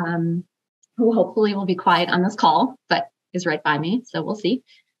 who hopefully will be quiet on this call, but is right by me, so we'll see.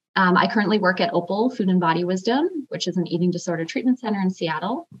 I currently work at Opal Food and Body Wisdom, which is an eating disorder treatment center in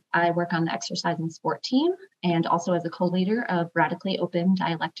Seattle. I work on the exercise and sport team and also as a co-leader of radically open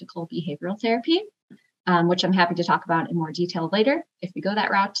dialectical behavioral therapy, which I'm happy to talk about in more detail later if we go that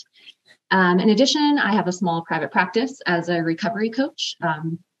route. In addition, I have a small private practice as a recovery coach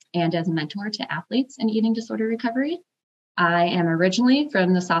and as a mentor to athletes in eating disorder recovery. I am originally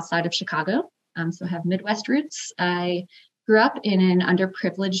from the south side of Chicago, so have Midwest roots. I grew up in an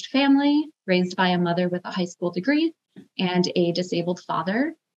underprivileged family, raised by a mother with a high school degree and a disabled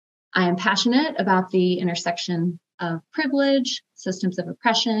father. I am passionate about the intersection of privilege, systems of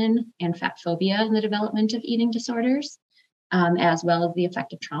oppression, and fat phobia in the development of eating disorders, as well as the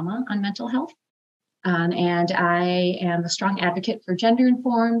effect of trauma on mental health. And I am a strong advocate for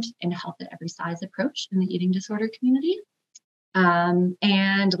gender-informed and health at every size approach in the eating disorder community.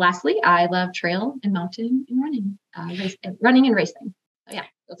 And lastly, I love trail and mountain and running and racing. So yeah,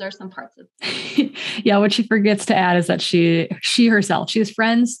 those are some parts of Yeah, what she forgets to add is that she herself, she has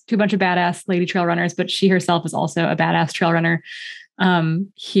friends to a bunch of badass lady trail runners, but she herself is also a badass trail runner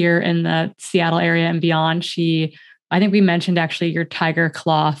here in the Seattle area and beyond. I think we mentioned actually your Tiger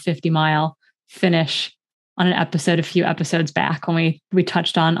Claw 50-mile finish on an episode a few episodes back when we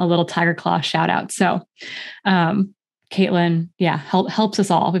touched on a little Tiger Claw shout out. So Caitlin, yeah, helps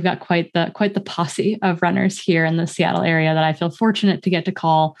us all. We've got quite the posse of runners here in the Seattle area that I feel fortunate to get to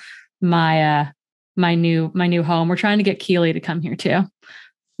call my new home. We're trying to get Keely to come here too.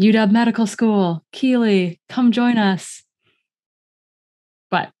 UW Medical School, Keely, come join us.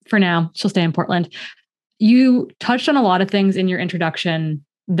 But for now, she'll stay in Portland. You touched on a lot of things in your introduction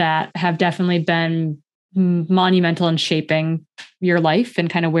that have definitely been monumental in shaping your life and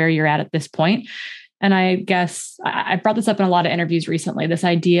kind of where you're at this point. And I guess I brought this up in a lot of interviews recently, this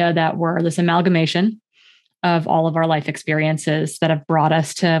idea that we're this amalgamation of all of our life experiences that have brought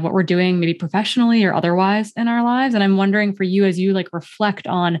us to what we're doing, maybe professionally or otherwise in our lives. And I'm wondering for you, as you like reflect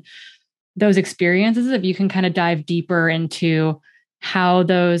on those experiences, if you can kind of dive deeper into how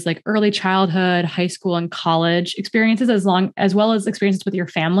those like early childhood, high school and college experiences, as well as experiences with your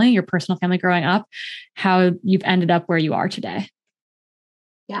family, your personal family growing up, how you've ended up where you are today.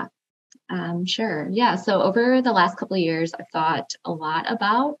 Yeah. Sure. Yeah. So over the last couple of years, I've thought a lot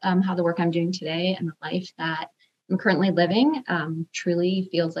about how the work I'm doing today and the life that I'm currently living truly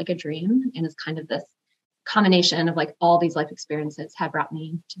feels like a dream and is kind of this combination of like all these life experiences have brought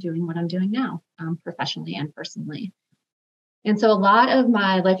me to doing what I'm doing now, professionally and personally. And so a lot of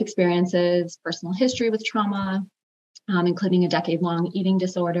my life experiences, personal history with trauma, including a decade-long eating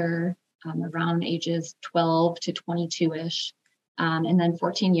disorder around ages 12 to 22-ish, and then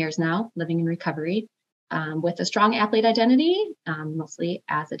 14 years now living in recovery, with a strong athlete identity, mostly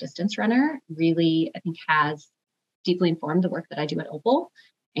as a distance runner, really, I think, has deeply informed the work that I do at Opal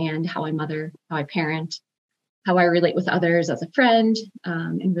and how I mother, how I parent, how I relate with others as a friend,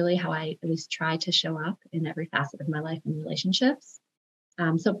 and really how I at least try to show up in every facet of my life and relationships.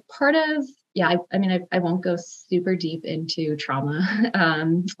 So part of, I won't go super deep into trauma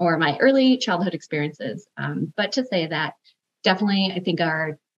or my early childhood experiences, but to say that definitely, I think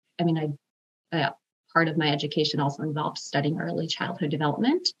part of my education also involved studying early childhood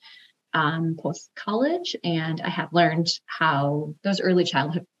development post-college, and I have learned how those early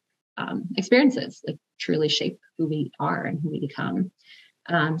childhood experiences like truly shape who we are and who we become.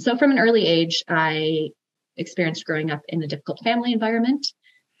 So from an early age, I experienced growing up in a difficult family environment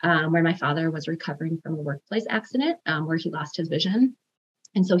where my father was recovering from a workplace accident where he lost his vision.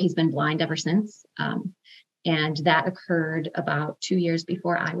 And so he's been blind ever since. And that occurred about 2 years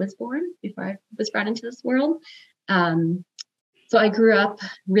before I was born, before I was brought into this world. So I grew up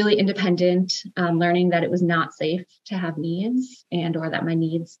really independent, learning that it was not safe to have needs or that my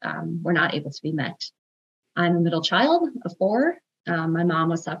needs were not able to be met. I'm a middle child of 4. My mom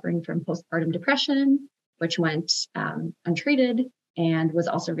was suffering from postpartum depression, which went untreated, and was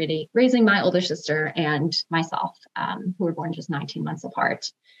also really raising my older sister and myself, who were born just 19 months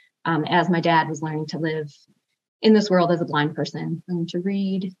apart, as my dad was learning to live in this world as a blind person, learning to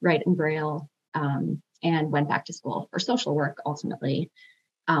read, write, and Braille, and went back to school for social work ultimately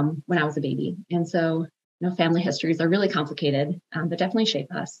when I was a baby. And so, family histories are really complicated, but definitely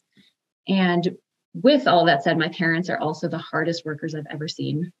shape us. And with all that said, my parents are also the hardest workers I've ever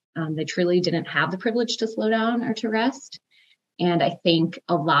seen. They truly didn't have the privilege to slow down or to rest. And I think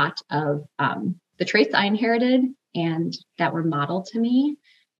a lot of the traits I inherited and that were modeled to me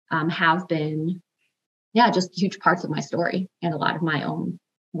have been, just huge parts of my story. And a lot of my own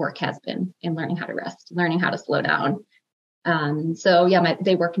work has been in learning how to rest, learning how to slow down.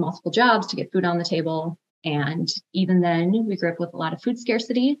 They worked multiple jobs to get food on the table. And even then we grew up with a lot of food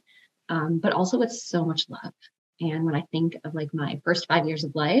scarcity, but also with so much love. And when I think of like my first 5 years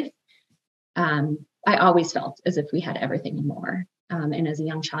of life, I always felt as if we had everything and more. And as a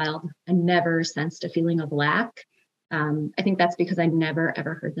young child, I never sensed a feeling of lack. I think that's because I never,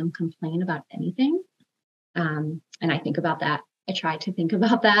 ever heard them complain about anything. And I think about that. I try to think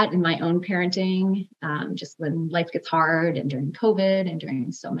about that in my own parenting, just when life gets hard and during COVID and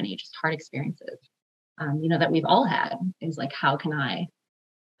during so many just hard experiences, that we've all had, is like, how can I,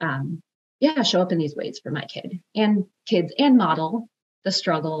 show up in these ways for my kids and model the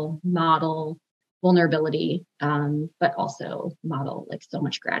struggle, model vulnerability, but also model like so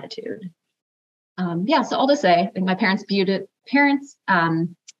much gratitude. So all to say, I think my parents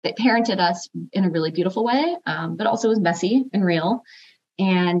they parented us in a really beautiful way, but also was messy and real.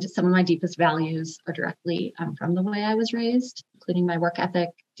 And some of my deepest values are directly from the way I was raised, including my work ethic,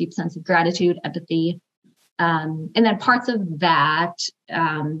 deep sense of gratitude, empathy. And then parts of that,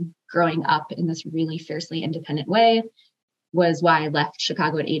 growing up in this really fiercely independent way, was why I left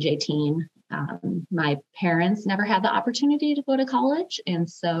Chicago at age 18. My parents never had the opportunity to go to college. And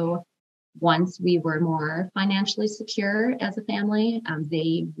so once we were more financially secure as a family,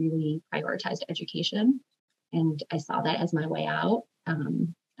 they really prioritized education. And I saw that as my way out.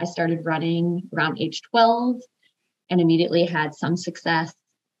 I started running around age 12 and immediately had some success.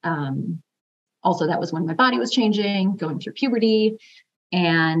 Also, that was when my body was changing, going through puberty.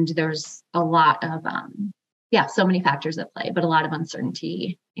 And there's a lot of, so many factors at play, but a lot of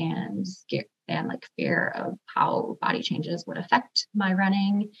uncertainty and scare and like fear of how body changes would affect my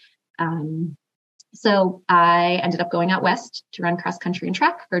running. So I ended up going out west to run cross country and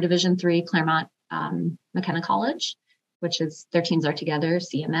track for Division III Claremont McKenna College, which is their teams are together,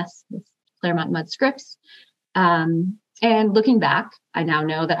 CMS with Claremont Mud Scripps. And looking back, I now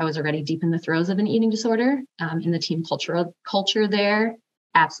know that I was already deep in the throes of an eating disorder, and the team culture there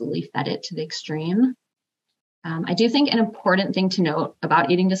absolutely fed it to the extreme. I do think an important thing to note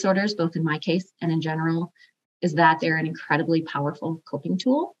about eating disorders, both in my case and in general, is that they're an incredibly powerful coping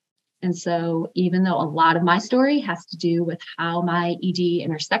tool. And so even though a lot of my story has to do with how my ED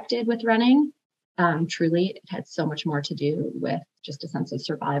intersected with running, truly it had so much more to do with just a sense of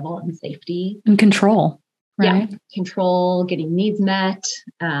survival and safety. And control, right? Yeah, control, getting needs met.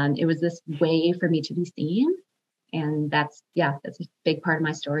 It was this way for me to be seen. And that's a big part of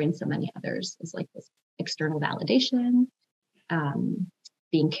my story, and so many others, is like this external validation,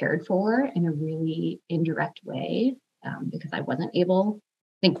 being cared for in a really indirect way, because I wasn't able,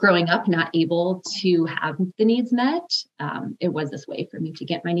 I think growing up, not able to have the needs met. It was this way for me to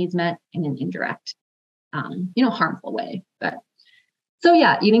get my needs met in an indirect, harmful way. But So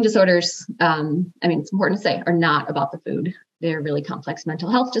yeah, eating disorders, it's important to say, are not about the food. They're really complex mental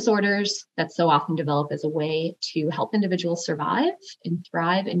health disorders that so often develop as a way to help individuals survive and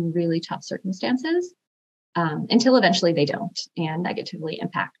thrive in really tough circumstances, until eventually they don't and negatively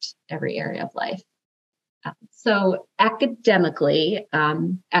impact every area of life. So academically,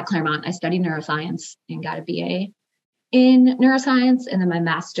 at Claremont, I studied neuroscience and got a BA in neuroscience, and then my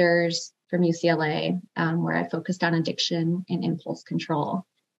master's from UCLA, where I focused on addiction and impulse control.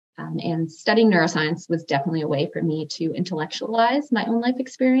 And studying neuroscience was definitely a way for me to intellectualize my own life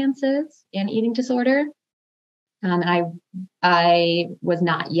experiences and eating disorder. And I was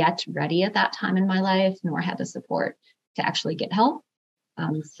not yet ready at that time in my life, nor had the support to actually get help.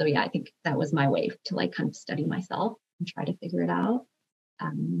 So yeah, I think that was my way to like kind of study myself and try to figure it out.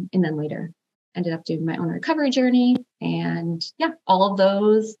 And then later ended up doing my own recovery journey. And yeah, all of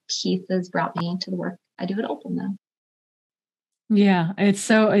those pieces brought me to the work I do at Opal now. Yeah, it's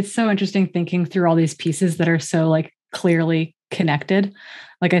so interesting thinking through all these pieces that are so like clearly connected.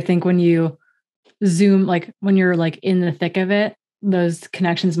 Like I think when you zoom, like when you're like in the thick of it, those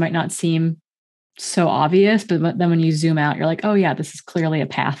connections might not seem so obvious, but then when you zoom out, you're like, oh yeah, this is clearly a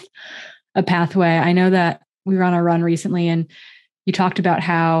pathway. I know that we were on a run recently and you talked about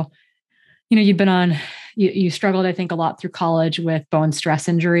how, you'd been on, you struggled, I think, a lot through college with bone stress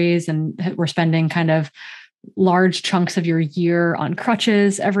injuries, and we're spending kind of large chunks of your year on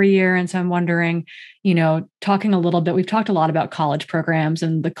crutches every year. And so I'm wondering, talking a little bit, we've talked a lot about college programs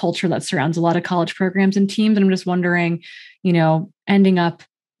and the culture that surrounds a lot of college programs and teams. And I'm just wondering, ending up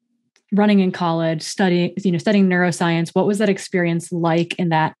running in college, studying neuroscience, what was that experience like in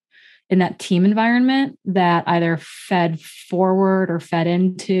that team environment that either fed forward or fed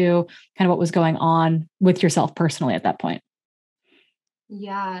into kind of what was going on with yourself personally at that point?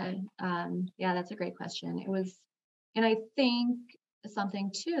 Yeah. That's a great question. It was, and I think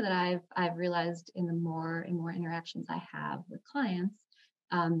something too that I've realized in the more and more interactions I have with clients,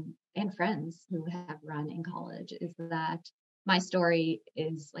 and friends who have run in college, is that my story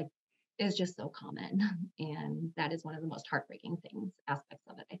is just so common. And that is one of the most heartbreaking aspects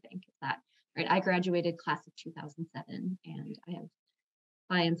of it, I think, is that, right, I graduated class of 2007, and I have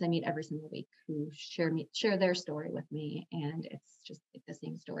clients I meet every single week who share their story with me. And it's just like the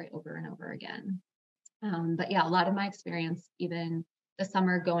same story over and over again. But yeah, a lot of my experience, even the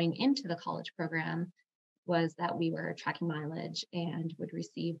summer going into the college program, was that we were tracking mileage and would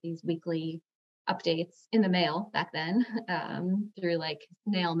receive these weekly updates in the mail back then, through like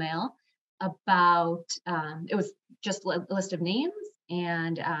snail mail, about it was just a list of names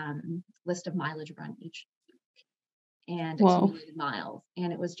and list of mileage run each week and accumulated miles.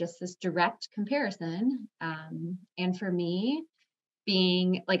 And it was just this direct comparison. And for me,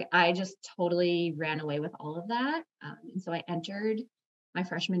 being like, I just totally ran away with all of that. And so I entered my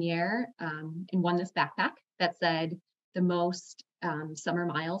freshman year and won this backpack that said the most summer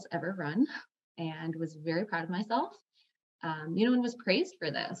miles ever run, and was very proud of myself. And was praised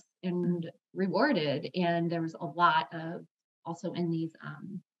for this and rewarded. And there was a lot of, also in these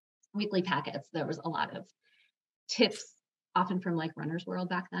weekly packets, there was a lot of tips, often from like Runner's World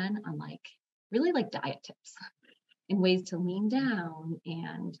back then, on like really like diet tips and ways to lean down.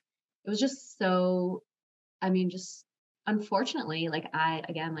 And it was just so, just unfortunately, like I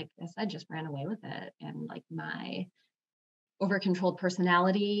said, just ran away with it. And like my over-controlled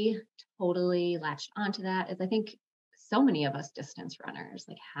personality totally latched onto that, as I think so many of us distance runners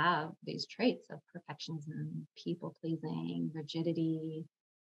like have these traits of perfectionism, people pleasing, rigidity.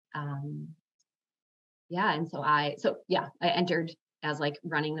 I entered as like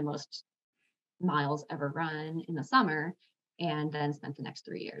running the most miles ever run in the summer, and then spent the next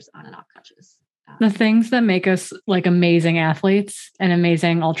 3 years on and off crutches. The things that make us like amazing athletes and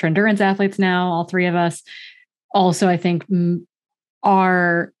amazing ultra endurance athletes now, all three of us, also, I think,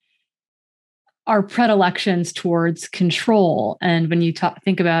 are our predilections towards control. And when you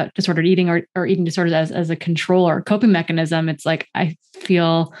think about disordered eating or eating disorders as a control or coping mechanism, it's like, I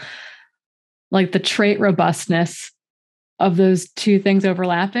feel like the trait robustness of those two things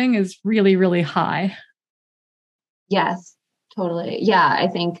overlapping is really, really high. Yes, totally. Yeah. I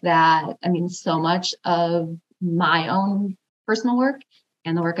think that, so much of my own personal work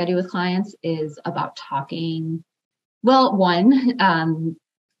and the work I do with clients is about talking. Well,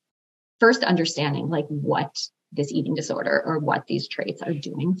 first understanding like what this eating disorder or what these traits are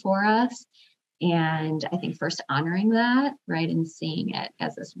doing for us. And I think first honoring that, right, and seeing it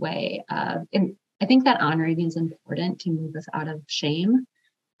as this way of, and I think that honoring is important to move us out of shame,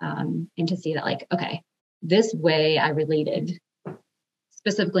 and to see that like, okay, this way I related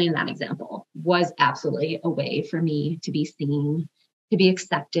specifically in that example was absolutely a way for me to be seen to be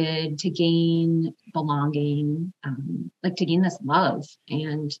accepted, to gain belonging, like to gain this love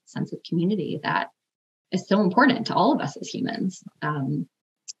and sense of community that is so important to all of us as humans.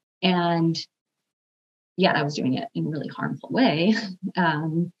 And yeah, I was doing it in a really harmful way.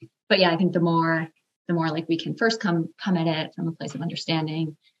 But yeah, I think the more like we can first come at it from a place of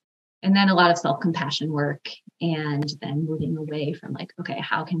understanding, and then a lot of self-compassion work, and then moving away from like, okay,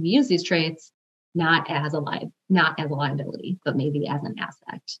 how can we use these traits not as a liability, but maybe as an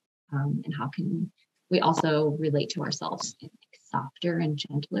asset? And how can we also relate to ourselves in like softer and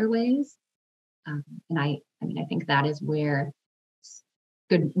gentler ways? And I think that is where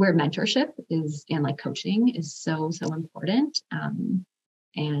mentorship is, and like coaching is so important.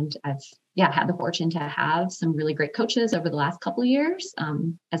 And I've had the fortune to have some really great coaches over the last couple of years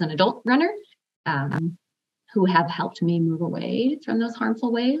as an adult runner, who have helped me move away from those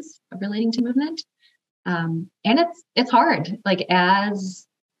harmful ways of relating to movement. And it's hard. Like as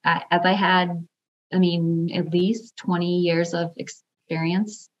I had, at least 20 years of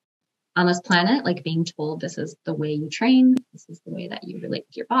experience on this planet, like being told this is the way you train, this is the way that you relate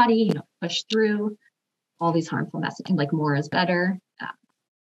with your body, push through all these harmful messaging, like more is better.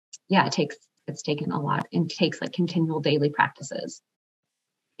 It's taken a lot, and takes like continual daily practices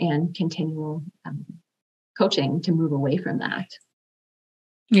and continual coaching to move away from that.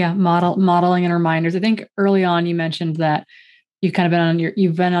 Yeah. Modeling and reminders. I think early on you mentioned that you've kind of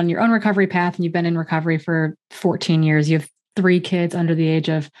been on your own recovery path, and you've been in recovery for 14 years. You have 3 kids under the age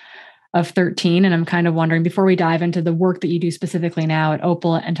of 13. And I'm kind of wondering, before we dive into the work that you do specifically now at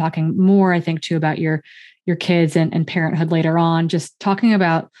Opal, and talking more, I think too, about your kids and parenthood later on, just talking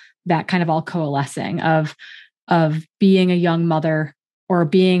about that kind of all coalescing of being a young mother, or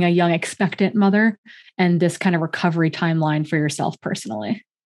being a young expectant mother, and this kind of recovery timeline for yourself personally.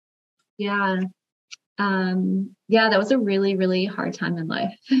 Yeah. That was a really, really hard time in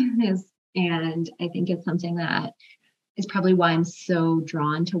life. And I think it's something that is probably why I'm so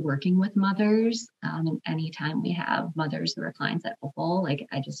drawn to working with mothers. And anytime we have mothers who are clients at Opal, like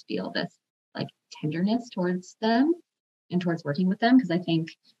I just feel this like tenderness towards them and towards working with them. Because I think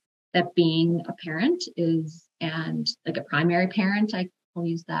that being a parent and like a primary parent, I will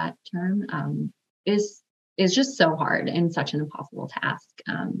use that term, is just so hard and such an impossible task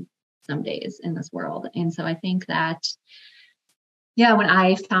some days in this world. And so I think that, when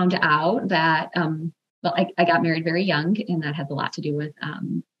I found out that, I got married very young, and that has a lot to do with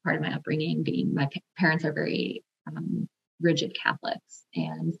part of my upbringing being my parents are very rigid Catholics.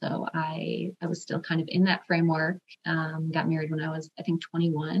 And so I was still kind of in that framework, got married when I was, I think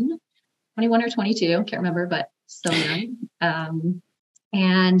 21 or 22, can't remember, but so young.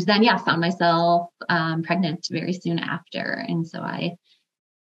 And then, found myself pregnant very soon after. And so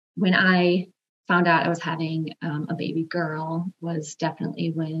when I found out I was having a baby girl, was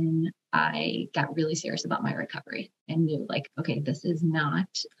definitely when I got really serious about my recovery and knew like, okay, this is not,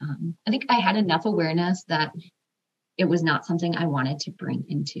 I think I had enough awareness that it was not something I wanted to bring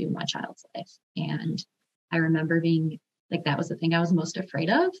into my child's life. And I remember being like, that was the thing I was most afraid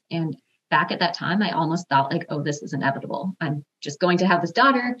of. And back at that time, I almost thought like, oh, this is inevitable. I'm just going to have this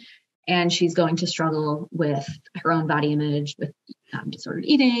daughter, and she's going to struggle with her own body image, with disordered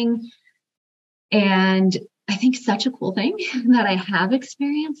eating. And I think such a cool thing that I have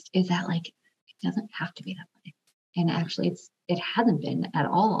experienced is that like, it doesn't have to be that way. And actually it hasn't been at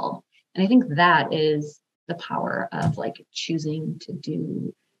all. And I think that is the power of like choosing to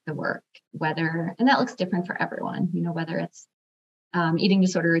do the work, and that looks different for everyone, whether it's eating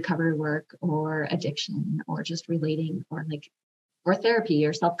disorder recovery work, or addiction, or just relating, or therapy,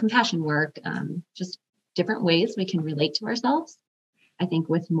 or self-compassion work, just different ways we can relate to ourselves. I think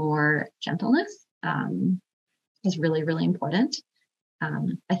with more gentleness is really, really important.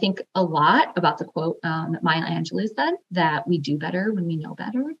 I think a lot about the quote that Maya Angelou said, that we do better when we know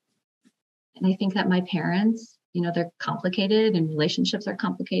better. And I think that my parents, they're complicated, and relationships are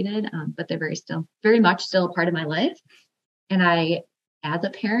complicated, but they're very much still a part of my life. And as a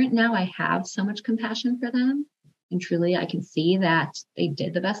parent now, I have so much compassion for them. And truly, I can see that they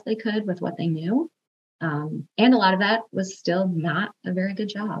did the best they could with what they knew. And a lot of that was still not a very good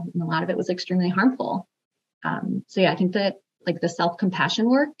job. And a lot of it was extremely harmful. I think that like the self-compassion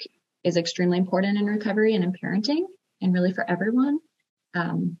work is extremely important in recovery and in parenting, and really for everyone.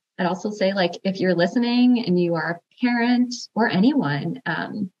 I'd also say, like, if you're listening and you are a parent or anyone,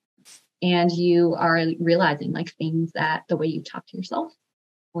 and you are realizing like things that the way you talk to yourself,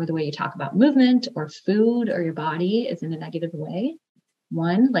 or the way you talk about movement or food or your body is in a negative way,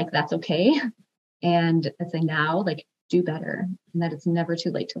 like that's okay. And I'd say now, like, do better, and that it's never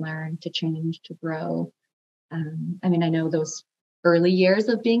too late to learn, to change, to grow. I know those early years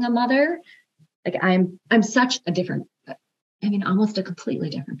of being a mother. Like I'm such a different, almost a completely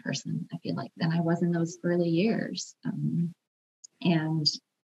different person, I feel like, than I was in those early years. And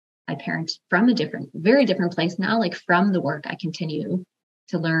I parent from a very different place now, like from the work I continue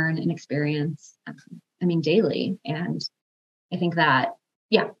to learn and experience, daily. And I think that,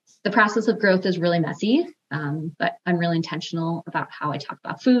 the process of growth is really messy, but I'm really intentional about how I talk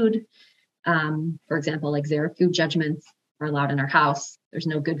about food. For example, like 0 food judgments are allowed in our house. There's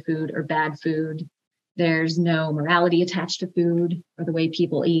no good food or bad food. There's no morality attached to food or the way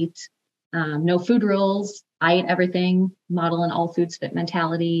people eat. No food rules. I eat everything, model an all foods fit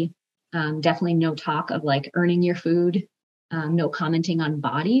mentality. Definitely no talk of like earning your food. No commenting on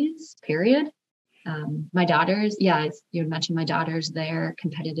bodies, period. My daughters, you had mentioned my daughters, they're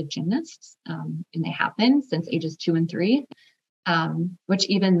competitive gymnasts, and they have been since ages 2 and 3, which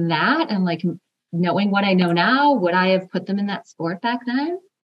even that, and like knowing what I know now, would I have put them in that sport back then?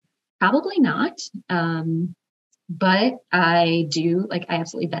 Probably not. But I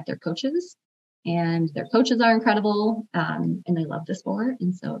absolutely vet their coaches, and their coaches are incredible, and they love the sport.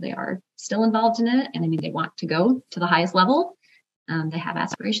 And so they are still involved in it. And they want to go to the highest level. They have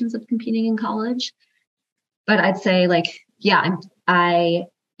aspirations of competing in college, but I'd say I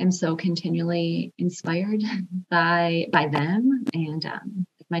am so continually inspired by them. And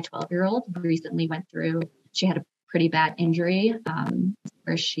my 12-year-old recently she had a pretty bad injury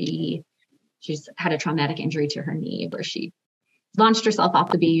where she's had a traumatic injury to her knee where she launched herself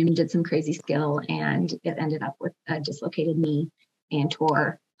off the beam, did some crazy skill, and it ended up with a dislocated knee and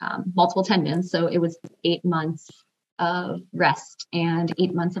tore multiple tendons. So it was 8 months of rest and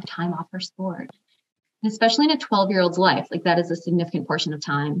 8 months of time off her sport. And especially in a 12-year-old's life, like that is a significant portion of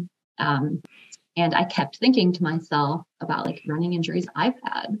time. And I kept thinking to myself about like running injuries I've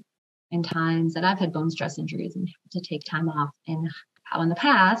had and times that I've had bone stress injuries and had to take time off, and how in the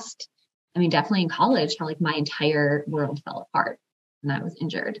past, definitely in college, how like my entire world fell apart when I was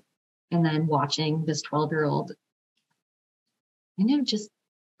injured. And then watching this 12-year-old, just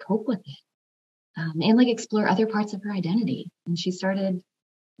cope with it. And like explore other parts of her identity. And she started,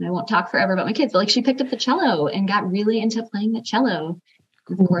 and I won't talk forever about my kids, but like she picked up the cello and got really into playing the cello.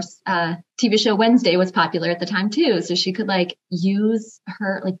 Of course, TV show Wednesday was popular at the time too. So she could like use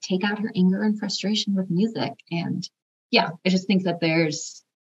her, like take out her anger and frustration with music. And I just think that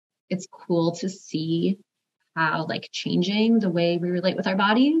it's cool to see how like changing the way we relate with our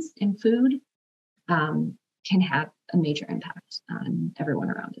bodies in food can have a major impact on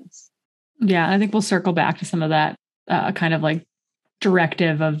everyone around us. Yeah, I think we'll circle back to some of that kind of like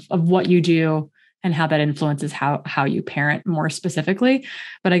directive of what you do and how that influences how you parent more specifically.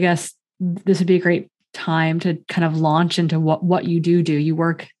 But I guess this would be a great time to kind of launch into what you do. You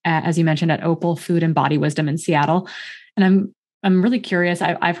work at, as you mentioned, at Opal Food and Body Wisdom in Seattle. And I'm really curious.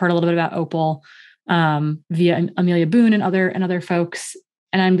 I've heard a little bit about Opal via Amelia Boone and other folks.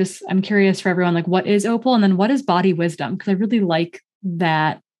 And I'm curious for everyone, like what is Opal and then what is Body Wisdom? Because I really like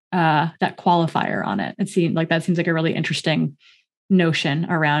that qualifier on it. It seems like a really interesting notion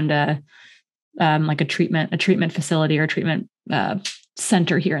around like a treatment facility or treatment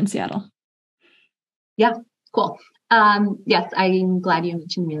center here in Seattle. Yeah, cool. Yes, I'm glad you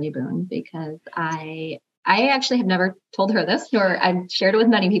mentioned Amelia Boone because I actually have never told her this, nor I've shared it with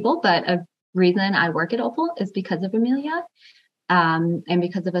many people, but a reason I work at Opal is because of Amelia, and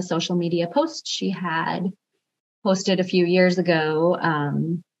because of a social media post she had posted a few years ago,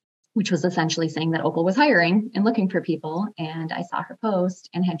 which was essentially saying that Opal was hiring and looking for people. And I saw her post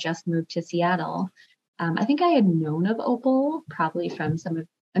and had just moved to Seattle. I think I had known of Opal probably from some of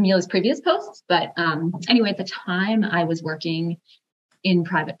Amelia's previous posts. But anyway, at the time I was working in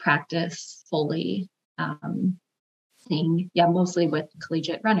private practice fully, mostly with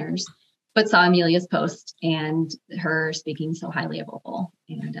collegiate runners, but saw Amelia's post and her speaking so highly of Opal,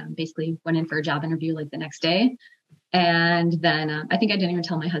 and basically went in for a job interview like the next day. And then I think I didn't even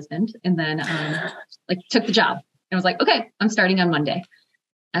tell my husband, and then took the job and was like, okay, I'm starting on Monday.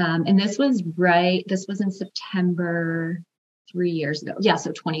 And this was in September 3 years ago. Yeah.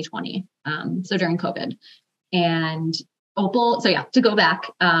 So 2020. So during COVID. And Opal. So to go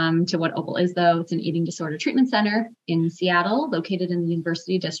back to what Opal is though, it's an eating disorder treatment center in Seattle, located in the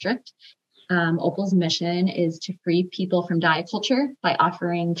University District. Opal's mission is to free people from diet culture by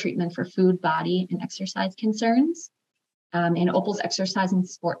offering treatment for food, body, and exercise concerns. And Opal's exercise and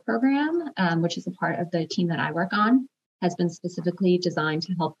sport program, which is a part of the team that I work on, has been specifically designed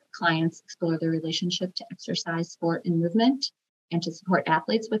to help clients explore their relationship to exercise, sport, and movement, and to support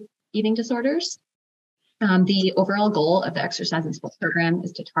athletes with eating disorders. The overall goal of the exercise and sport program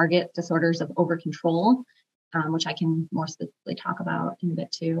is to target disorders of over control, which I can more specifically talk about in a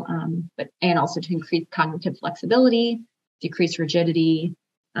bit too. And also to increase cognitive flexibility, decrease rigidity,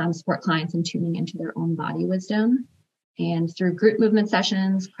 support clients in tuning into their own body wisdom. And through group movement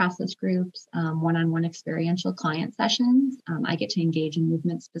sessions, process groups, one-on-one experiential client sessions, I get to engage in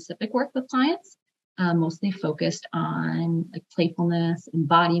movement-specific work with clients, mostly focused on like playfulness,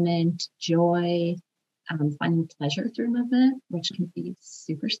 embodiment, joy, finding pleasure through movement, which can be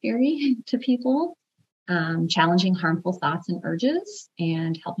super scary to people, challenging harmful thoughts and urges,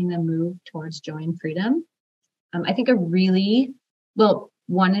 and helping them move towards joy and freedom. I think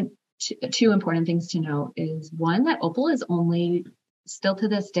two important things to note is one, that Opal is only still to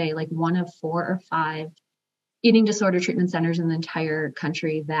this day, like one of 4 or 5 eating disorder treatment centers in the entire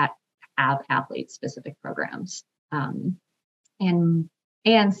country that have athlete specific programs.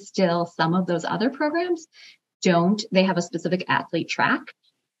 And still some of those other programs don't, they have a specific athlete track.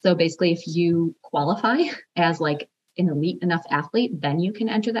 So basically if you qualify as like an elite enough athlete, then you can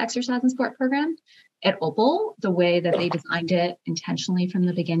enter the exercise and sport program. At Opal, the way that they designed it intentionally from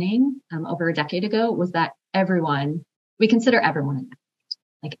the beginning, over a decade ago, was that we consider everyone an athlete.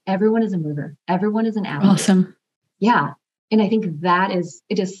 Like everyone is a mover. Everyone is an athlete. Awesome. Yeah. And I think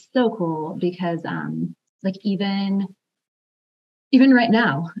it is so cool because, like even right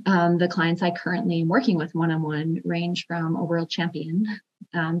now, the clients I currently am working with one-on-one range from a world champion,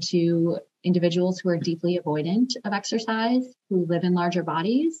 to individuals who are deeply avoidant of exercise, who live in larger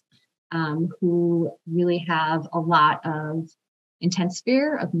bodies, who really have a lot of intense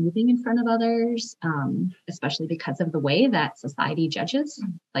fear of moving in front of others, especially because of the way that society judges,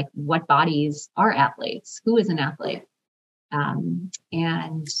 like what bodies are athletes, who is an athlete.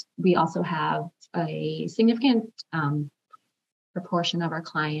 And we also have a significant proportion of our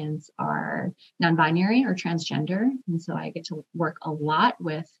clients are non-binary or transgender. And so I get to work a lot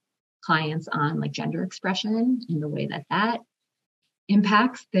with clients on like gender expression and the way that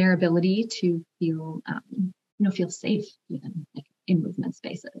impacts their ability to feel safe even like in movement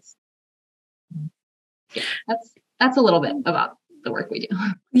spaces. Yeah, that's a little bit about the work we do.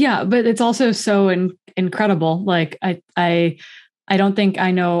 Yeah, but it's also so incredible. Like I don't think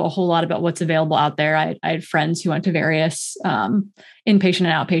I know a whole lot about what's available out there. I had friends who went to various inpatient and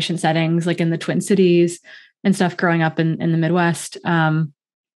outpatient settings, like in the Twin Cities and stuff growing up in the Midwest,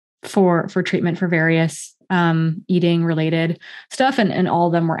 for treatment for various eating related stuff. And all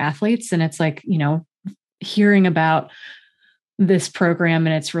of them were athletes. And it's like, hearing about this program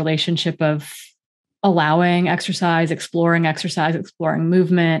and its relationship of allowing exercise, exploring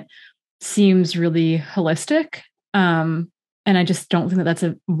movement seems really holistic. And I just don't think that that's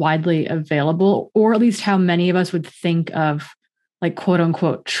a widely available, or at least how many of us would think of like quote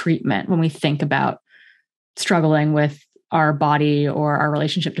unquote treatment when we think about struggling with our body or our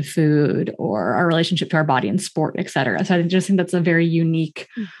relationship to food or our relationship to our body in sport, et cetera. So I just think that's a very unique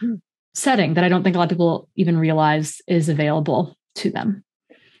setting that I don't think a lot of people even realize is available to them.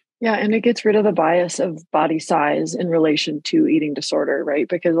 Yeah. And it gets rid of the bias of body size in relation to eating disorder, right?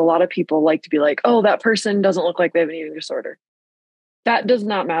 Because a lot of people like to be like, oh, that person doesn't look like they have an eating disorder. That does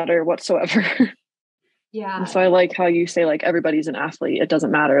not matter whatsoever. Yeah. And so I like how you say like everybody's an athlete. It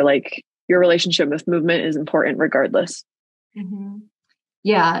doesn't matter. Like your relationship with movement is important regardless. Mm-hmm.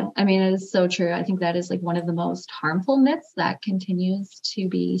 Yeah. I mean, it is so true. I think that is like one of the most harmful myths that continues to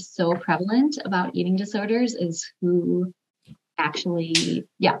be so prevalent about eating disorders is who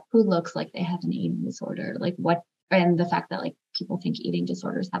looks like they have an eating disorder, like what, and the fact that like people think eating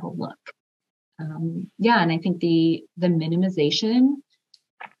disorders have a look. And I think the minimization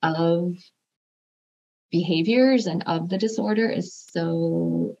of behaviors and of the disorder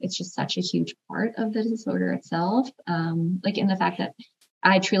it's just such a huge part of the disorder itself. Like in the fact that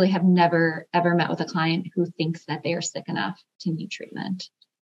I truly have never, ever met with a client who thinks that they are sick enough to need treatment.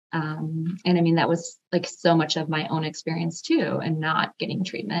 And I mean, that was like so much of my own experience too, and not getting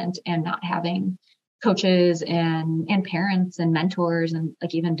treatment and not having coaches and parents and mentors and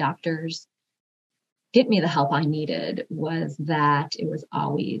like even doctors get me the help I needed, was that it was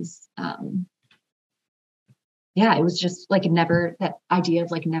always, it was just like never, that idea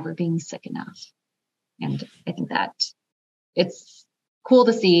of like never being sick enough. And I think that it's cool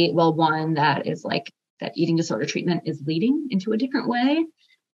to see, well, one, that is like that eating disorder treatment is leading into a different way.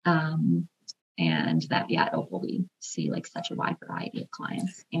 And that, at Opal, we see like such a wide variety of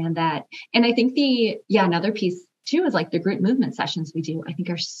clients, and I think another piece too is like the group movement sessions we do, I think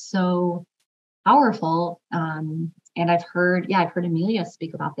are so powerful. And I've heard Amelia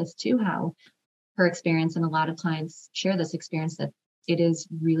speak about this too, how her experience, and a lot of clients share this experience, that it is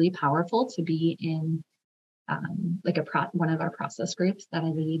really powerful to be in like one of our process groups that I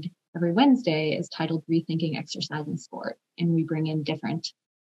lead every Wednesday is titled Rethinking Exercise and Sport. And we bring in different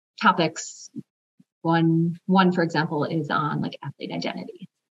topics. One, for example, is on like athlete identity.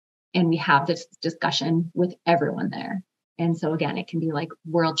 And we have this discussion with everyone there. And so again, it can be like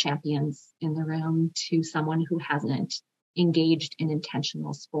world champions in the room to someone who hasn't engaged in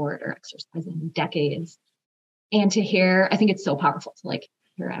intentional sport or exercise in decades. And to hear, I think it's so powerful to like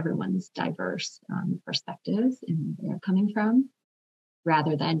hear everyone's diverse perspectives and where they're coming from,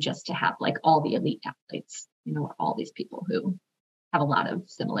 rather than just to have like all the elite athletes, all these people who have a lot of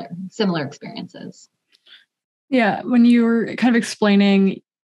similar experiences. Yeah. When you were kind of explaining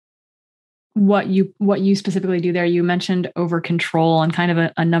what you specifically do there, you mentioned over control and kind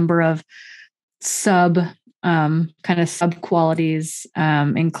of a number of sub qualities,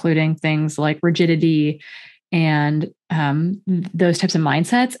 including things like rigidity and those types of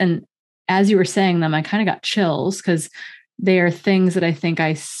mindsets. And as you were saying them, I kind of got chills because they are things that I think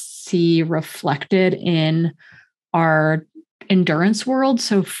I see reflected in our endurance world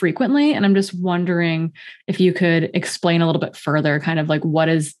so frequently. And I'm just wondering if you could explain a little bit further, kind of like what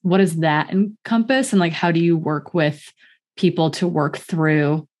does that encompass, and like how do you work with people to work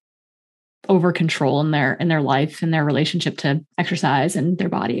through over control in their life and their relationship to exercise and their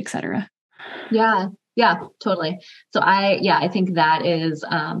body, et cetera? Yeah, totally. So I think that is,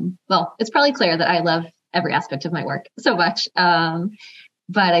 it's probably clear that I love every aspect of my work so much.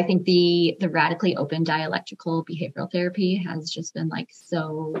 But I think the radically open dialectical behavioral therapy has just been like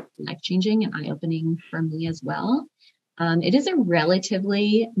so life-changing and eye-opening for me as well. It is a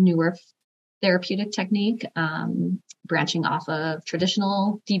relatively newer therapeutic technique, branching off of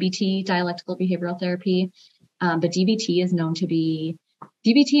traditional DBT, dialectical behavioral therapy. But DBT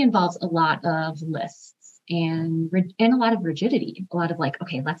involves a lot of lists and a lot of rigidity, a lot of like,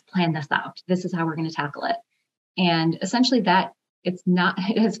 okay, let's plan this out. This is how we're going to tackle it. And essentially it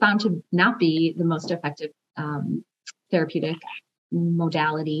has found to not be the most effective therapeutic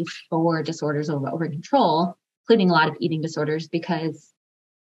modality for disorders of over control, including a lot of eating disorders, because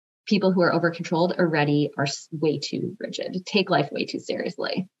people who are over controlled already are way too rigid, take life way too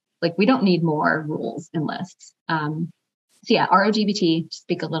seriously. Like we don't need more rules and lists. RODBT,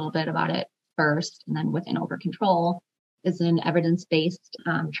 speak a little bit about it first, and then within over control is an evidence-based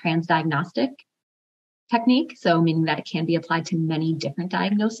transdiagnostic technique. So meaning that it can be applied to many different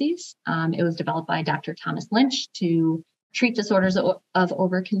diagnoses. It was developed by Dr. Thomas Lynch to treat disorders of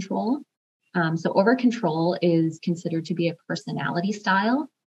over control. So over control is considered to be a personality style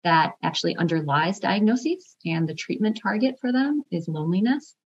that actually underlies diagnoses, and the treatment target for them is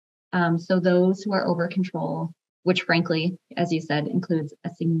loneliness. So those who are over control, which frankly, as you said, includes a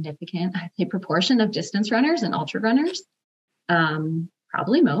significant, proportion of distance runners and ultra runners,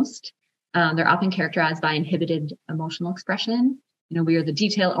 probably most. They're often characterized by inhibited emotional expression. We are the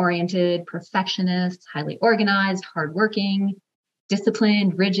detail-oriented, perfectionists, highly organized, hardworking,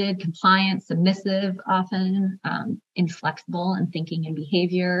 disciplined, rigid, compliant, submissive, often inflexible in thinking and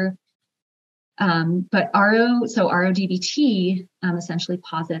behavior. But RODBT essentially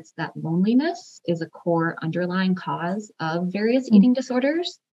posits that loneliness is a core underlying cause of various eating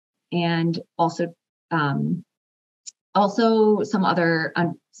disorders, and also some other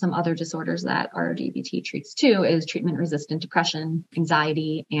disorders that RODBT treats too is treatment-resistant depression,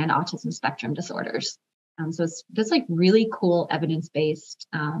 anxiety, and autism spectrum disorders. So it's this like really cool evidence-based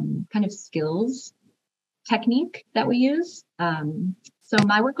kind of skills technique that we use. So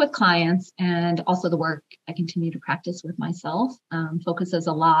my work with clients and also the work I continue to practice with myself focuses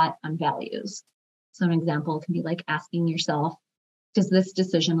a lot on values. So an example can be like asking yourself, does this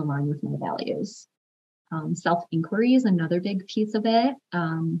decision align with my values? Self-inquiry is another big piece of it,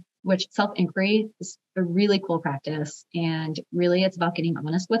 which self-inquiry is a really cool practice. And really it's about getting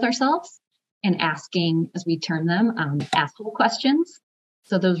honest with ourselves and asking, as we term them, asshole questions.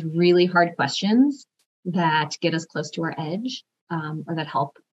 So those really hard questions that get us close to our edge, or that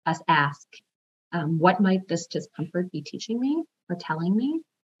help us ask, what might this discomfort be teaching me or telling me?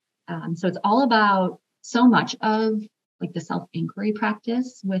 So it's all about so much of like the self-inquiry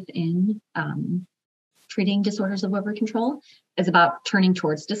practice within treating disorders of over control is about turning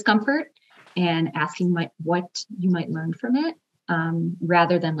towards discomfort and asking what you might learn from it,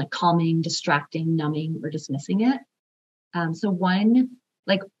 rather than like calming, distracting, numbing, or dismissing it.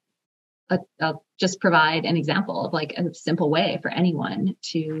 I'll just provide an example of like a simple way for anyone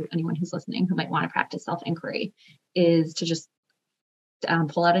who's listening who might want to practice self-inquiry is to just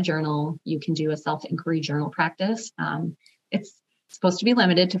pull out a journal. You can do a self-inquiry journal practice. It's supposed to be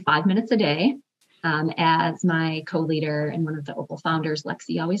limited to 5 minutes a day. As my co-leader and one of the Opal founders,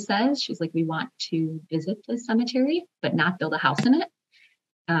 Lexi, always says, she's like, we want to visit the cemetery, but not build a house in it.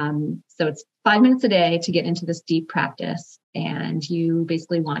 So it's 5 minutes a day to get into this deep practice. And you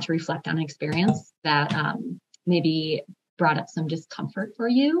basically want to reflect on an experience that maybe brought up some discomfort for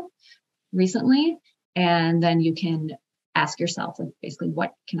you recently. And then you can ask yourself, like, basically,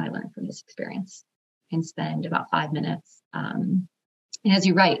 what can I learn from this experience? And spend about 5 minutes. And as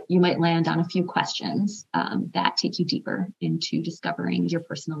you write, you might land on a few questions that take you deeper into discovering your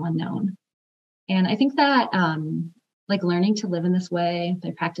personal unknown. And I think that like learning to live in this way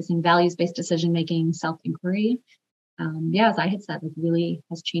by practicing values-based decision-making, self-inquiry, as I had said, like really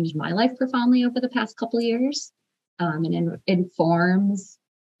has changed my life profoundly over the past couple of years. And it informs,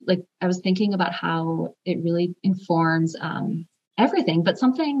 like I was thinking about how it really informs everything, but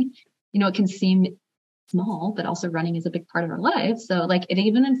something, it can seem small, but also running is a big part of our lives. So like it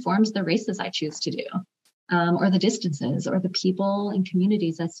even informs the races I choose to do, or the distances or the people and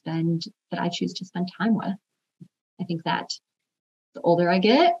communities that I choose to spend time with. I think that the older I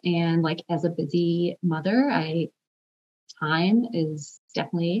get and like as a busy mother, time is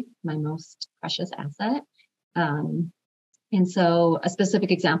definitely my most precious asset. And so a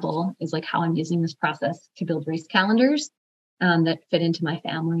specific example is like how I'm using this process to build race calendars that fit into my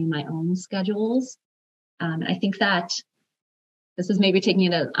family and my own schedules. I think that this is maybe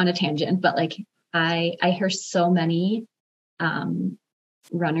taking it on a tangent, but like I hear so many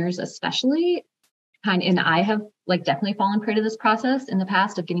runners, especially and I have like definitely fallen prey to this process in the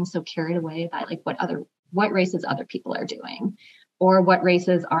past of getting so carried away by like what races other people are doing or what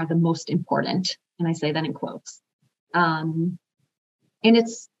races are the most important. And I say that in quotes. And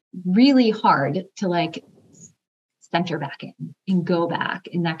it's really hard to like center back in and go back.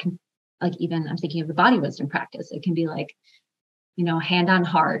 And that can like, even I'm thinking of the body wisdom practice. It can be like, hand on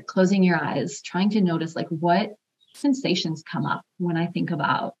heart, closing your eyes, trying to notice like what sensations come up when I think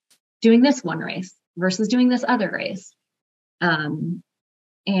about doing this one race versus doing this other race. And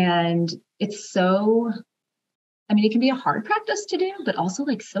it's so, it can be a hard practice to do, but also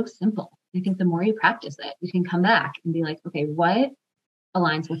like so simple. I think the more you practice it, you can come back and be like, okay, what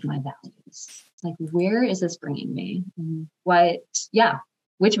aligns with my values? Like, where is this bringing me? And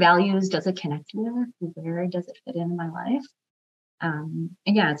which values does it connect with? Where does it fit in my life?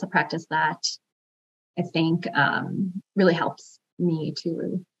 It's a practice that I think really helps me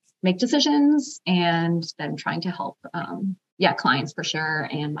to make decisions, and then trying to help clients for sure,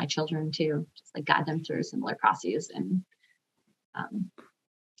 and my children too, just like guide them through similar processes and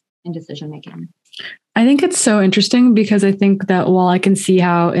in decision making. I think it's so interesting because I think that while I can see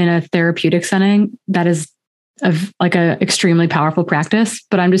how in a therapeutic setting that is like a extremely powerful practice,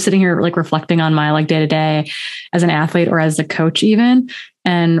 but I'm just sitting here like reflecting on my like day to day as an athlete or as a coach even,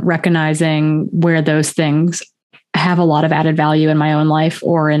 and recognizing where those things have a lot of added value in my own life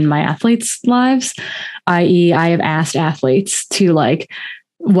or in my athletes' lives, i.e. I have asked athletes to like,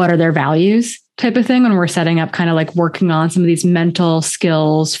 what are their values type of thing when we're setting up kind of like working on some of these mental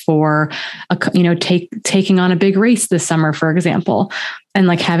skills for, taking on a big race this summer, for example, and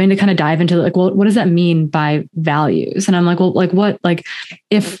like having to kind of dive into like, well, what does that mean by values? And I'm like, well, like what, like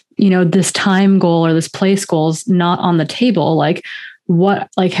if, this time goal or this place goal is not on the table, like what,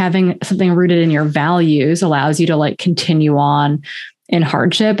 like having something rooted in your values allows you to like continue on in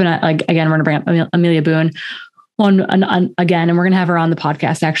hardship. And again, we're going to bring up Amelia Boone again, and we're going to have her on the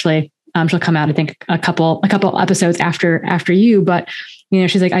podcast. Actually, she'll come out, I think a couple episodes after you, but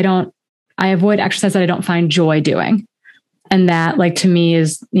she's like, I avoid exercise that I don't find joy doing. And that like, to me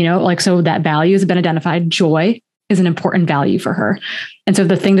is, so that value has been identified. Joy is an important value for her. And so if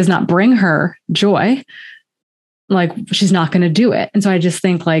the thing does not bring her joy, like she's not going to do it. And so I just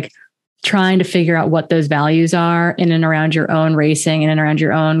think like trying to figure out what those values are in and around your own racing, in and around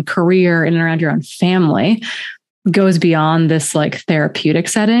your own career, in and around your own family goes beyond this like therapeutic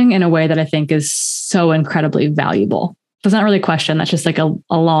setting in a way that I think is so incredibly valuable. That's not really a question. That's just like a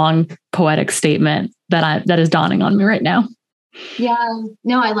long poetic statement that is dawning on me right now. Yeah,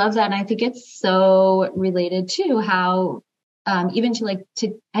 no, I love that. And I think it's so related to how, even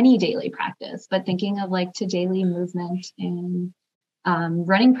to any daily practice, but thinking of like to daily movement and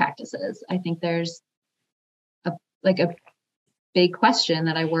running practices. I think there's a big question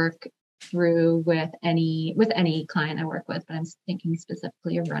that I work through with any client I work with, but I'm thinking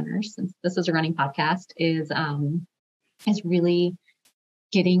specifically of runners, since this is a running podcast, is really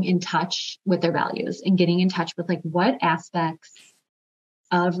getting in touch with their values and getting in touch with like what aspects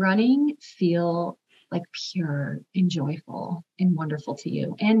of running feel like pure and joyful and wonderful to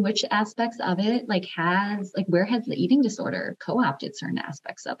you, and which aspects of it where has the eating disorder co-opted certain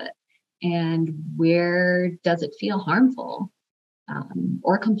aspects of it, and where does it feel harmful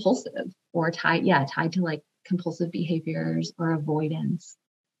or compulsive or tied to like compulsive behaviors or avoidance.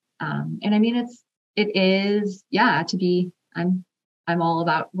 And I mean, it is, I'm all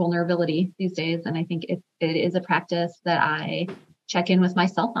about vulnerability these days. And I think it is a practice that I check in with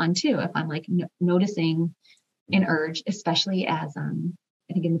myself on too. If I'm like noticing an urge, especially as,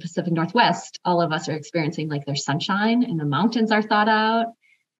 I think in the Pacific Northwest, all of us are experiencing like there's sunshine and the mountains are thawed out.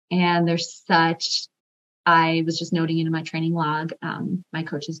 And I was just noting in my training log, my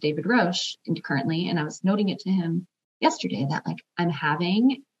coach is David Roche currently, and I was noting it to him yesterday that like I'm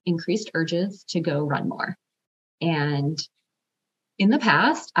having increased urges to go run more. And in the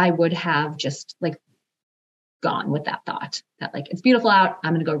past, I would have just like gone with that thought that like, it's beautiful out,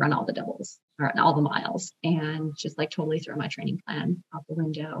 I'm going to go run all the doubles or all the miles, and just like totally throw my training plan out the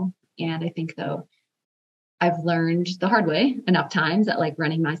window. And I think though, I've learned the hard way enough times that like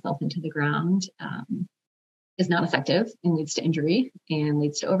running myself into the ground is not effective and leads to injury and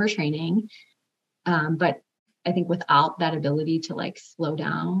leads to overtraining. But I think without that ability to like slow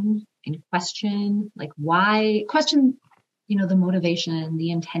down and question, the motivation,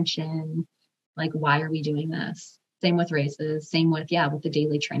 the intention, like, why are we doing this? Same with races, same with the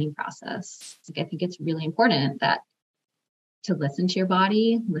daily training process. Like, I think it's really important to listen to your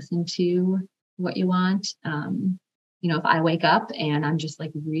body, listen to what you want. If I wake up and I'm just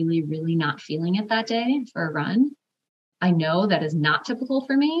like really, really not feeling it that day for a run, I know that is not typical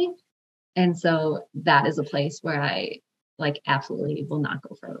for me. And so that is a place where I like absolutely will not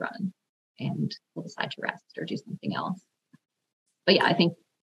go for a run and will decide to rest or do something else. But yeah, I think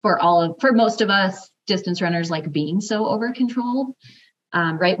for most of us distance runners, like being so over controlled,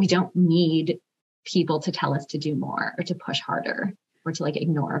 right? We don't need people to tell us to do more or to push harder or to like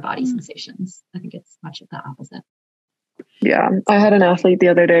ignore our body sensations. I think it's much of the opposite. Yeah. I had an athlete the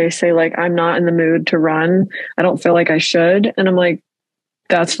other day say like, I'm not in the mood to run. I don't feel like I should. And I'm like,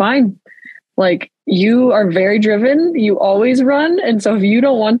 that's fine. Like, you are very driven. You always run. And so if you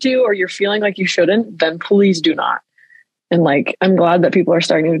don't want to, or you're feeling like you shouldn't, then please do not. And like, I'm glad that people are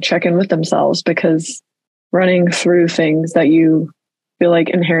starting to check in with themselves, because running through things that you feel like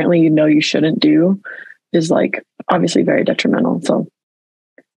inherently you shouldn't do is like obviously very detrimental. So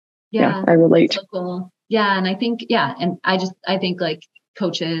yeah, I relate. So cool. Yeah. And I think, and I think like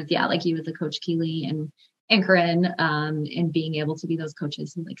coaches, like you as a coach, Keely and Corinne, and being able to be those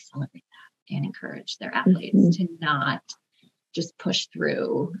coaches who like celebrate that and encourage their athletes to not just push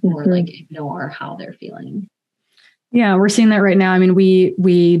through or like ignore how they're feeling. Yeah, we're seeing that right now. I mean,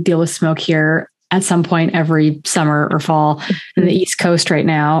 we deal with smoke here at some point every summer or fall in the East Coast right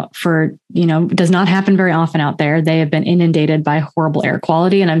now. It does not happen very often out there. They have been inundated by horrible air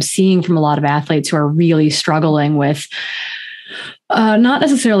quality. And I'm seeing from a lot of athletes who are really struggling with not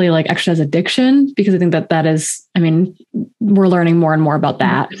necessarily like exercise addiction, because I think that is, we're learning more and more about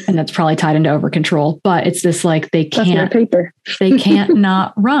that. And that's probably tied into over control, but it's this, like, they can't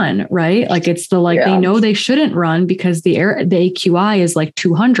not run, right? Like, it's they know they shouldn't run because the AQI is like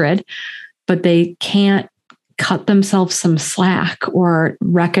 200, but they can't cut themselves some slack or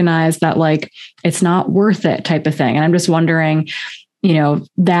recognize that like, it's not worth it type of thing. And I'm just wondering,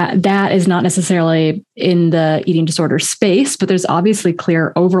 that is not necessarily in the eating disorder space, but there's obviously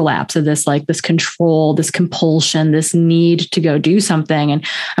clear overlaps of this, like this control, this compulsion, this need to go do something. And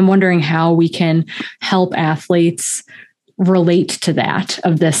I'm wondering how we can help athletes relate to that,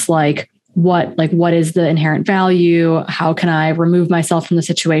 of this, what is the inherent value? How can I remove myself from the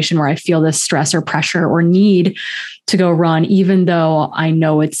situation where I feel this stress or pressure or need to go run, even though I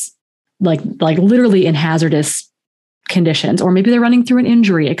know it's like literally in hazardous conditions, or maybe they're running through an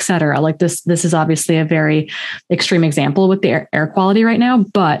injury, et cetera. Like this is obviously a very extreme example with the air quality right now,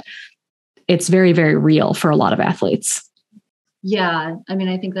 but it's very, very real for a lot of athletes. Yeah.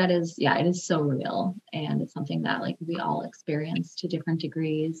 I think that is, it is so real. And it's something that like we all experience to different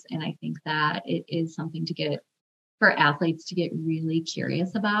degrees. And I think that it is something for athletes to get really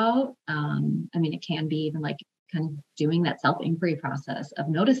curious about. It can be even like kind of doing that self-inquiry process of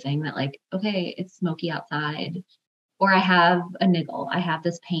noticing that like, okay, it's smoky outside, or I have a niggle, I have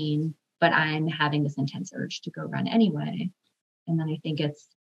this pain, but I'm having this intense urge to go run anyway. And then I think it's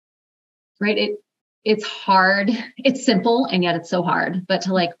right. It's hard. It's simple, and yet it's so hard, but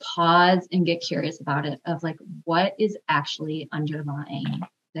to like pause and get curious about it, of like, what is actually underlying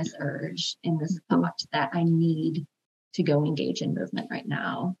this urge and this thought that I need to go engage in movement right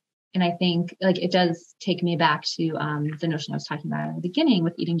now. And I think like it does take me back to the notion I was talking about at the beginning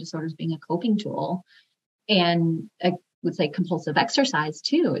with eating disorders being a coping tool. And I would say compulsive exercise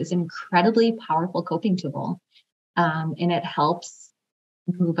too is an incredibly powerful coping tool. And it helps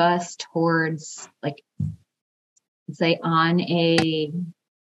move us towards, like, say, on a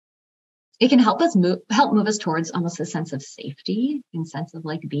it can help move us towards almost a sense of safety and sense of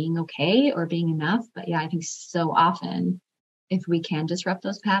like being okay or being enough. But yeah, I think so often if we can disrupt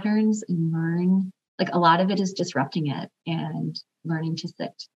those patterns and learn, like a lot of it is disrupting it and learning to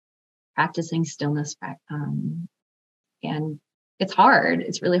sit, practicing stillness. And it's hard.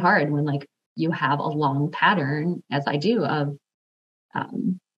 It's really hard when like you have a long pattern, as I do, of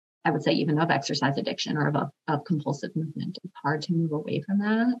I would say even of exercise addiction or of compulsive movement. It's hard to move away from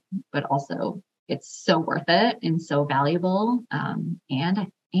that, but also it's so worth it and so valuable, and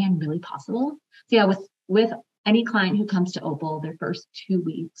really possible. So yeah, with any client who comes to Opal, their first 2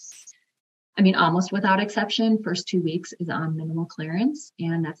 weeks, I mean, almost without exception, first 2 weeks is on minimal clearance.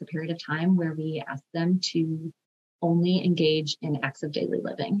 And that's a period of time where we ask them to only engage in acts of daily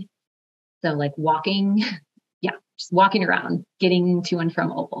living. So like walking, just walking around, getting to and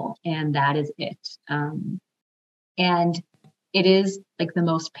from Opal. And that is it. And it is like the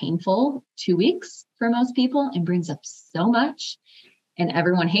most painful 2 weeks for most people and brings up so much. And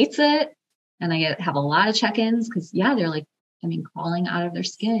everyone hates it. And I have a lot of check-ins because, they're like, crawling out of their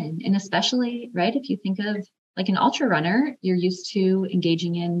skin. And especially, right, if you think of like an ultra runner, you're used to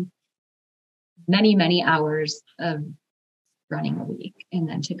engaging in many, many hours of running a week and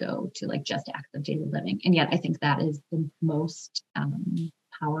then to go to like just acts of daily living. And yet I think that is the most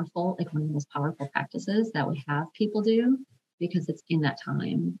powerful, like one of the most powerful practices that we have people do, because it's in that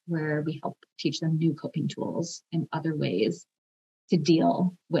time where we help teach them new coping tools and other ways to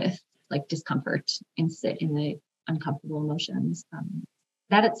deal with like discomfort and sit in the uncomfortable emotions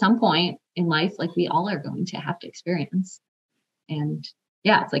that at some point in life, like we all are going to have to experience. And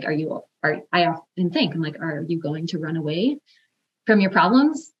it's like, I often think, I'm like, are you going to run away from your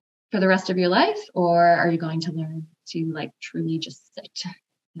problems for the rest of your life? Or are you going to learn to like truly just sit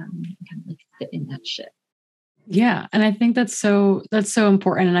and kind of like sit in that shit? Yeah. And I think that's so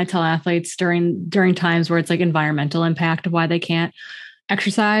important. And I tell athletes during times where it's like environmental impact of why they can't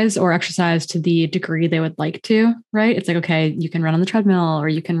exercise or exercise to the degree they would like to, right? It's like, okay, you can run on the treadmill, or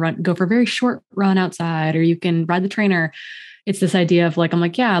you can go for a very short run outside, or you can ride the trainer. It's this idea of like, I'm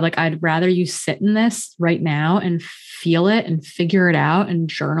like, like I'd rather you sit in this right now and feel it and figure it out and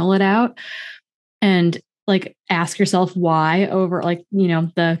journal it out and like ask yourself why over like,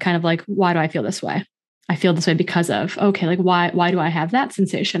 the kind of like, why do I feel this way? I feel this way because of, okay, like why do I have that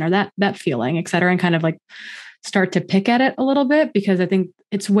sensation or that feeling, et cetera, and kind of like start to pick at it a little bit, because I think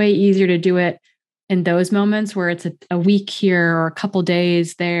it's way easier to do it in those moments where it's a week here or a couple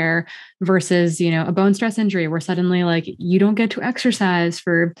days there versus, a bone stress injury where suddenly like you don't get to exercise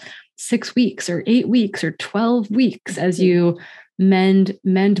for 6 weeks or 8 weeks or 12 weeks as you mend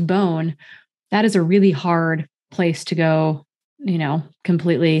bone. That is a really hard place to go,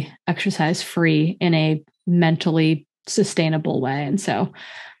 completely exercise free in a mentally sustainable way. And so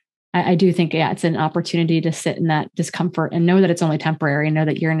I do think, it's an opportunity to sit in that discomfort and know that it's only temporary, and know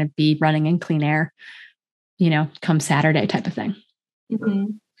that you're going to be running in clean air, come Saturday type of thing.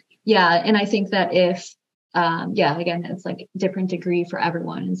 Mm-hmm. Yeah. And I think that if, again, it's like different degree for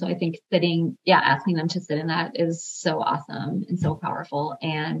everyone. And so I think asking them to sit in that is so awesome and so powerful.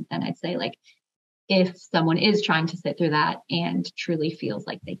 And I'd say like, if someone is trying to sit through that and truly feels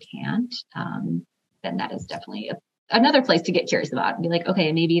like they can't, then that is definitely another place to get curious about and be like,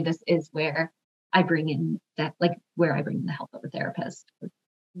 okay, maybe this is where I bring in that, like where I bring in the help of a therapist,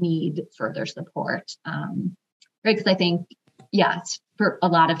 need further support. Right. Because I think, for a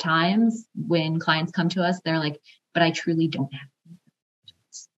lot of times when clients come to us, they're like, but I truly don't have.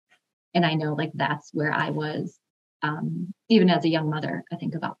 And I know like that's where I was, even as a young mother, I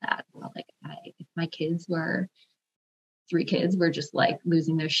think about that. Well, like if my 3 kids were just like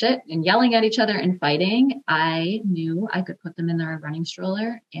losing their shit and yelling at each other and fighting, I knew I could put them in their running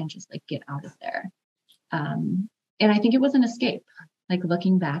stroller and just like get out of there. And I think it was an escape. Like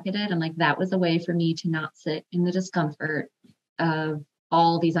looking back at it, I'm like, that was a way for me to not sit in the discomfort of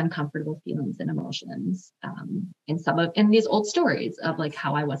all these uncomfortable feelings and emotions. And these old stories of like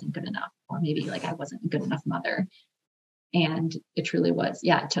how I wasn't good enough, or maybe like I wasn't a good enough mother. And it truly was,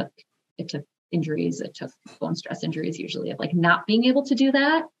 it took injuries, it took bone stress injuries usually of like not being able to do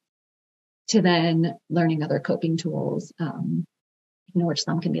that, to then learning other coping tools, which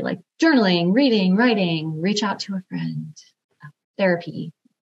some can be like journaling, reading, writing, reach out to a friend, therapy,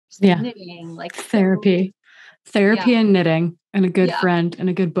 knitting, like therapy and knitting, and a good friend and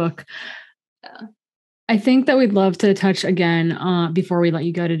a good book. I think that we'd love to touch again before we let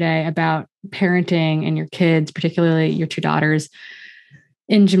you go today about parenting and your kids, particularly your 2 daughters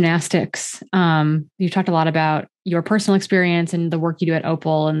in gymnastics. You talked a lot about your personal experience and the work you do at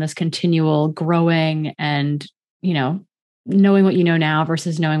Opal and this continual growing and, knowing what you know now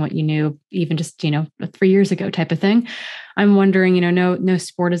versus knowing what you knew even just, 3 years ago type of thing. I'm wondering, no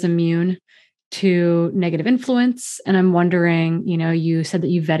sport is immune to negative influence. And I'm wondering, you said that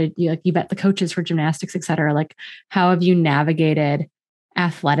you vet the coaches for gymnastics, et cetera. Like, how have you navigated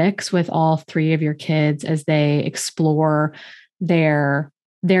athletics with all three of your kids as they explore their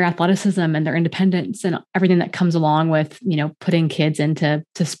athleticism and their independence and everything that comes along with, putting kids into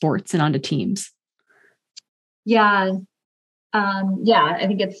sports and onto teams? Yeah. I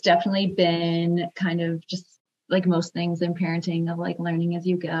think it's definitely been kind of just like most things in parenting, of like learning as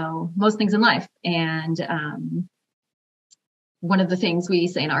you go, most things in life. And one of the things we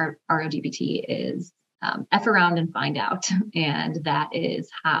say in our RODPT is F around and find out. And that is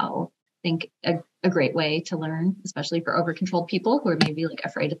how I think a great way to learn, especially for over-controlled people who are maybe like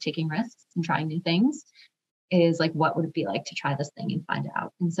afraid of taking risks and trying new things, is like, what would it be like to try this thing and find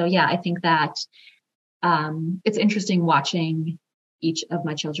out? And so, I think that it's interesting watching each of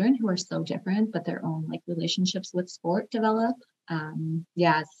my children, who are so different, but their own like relationships with sport develop.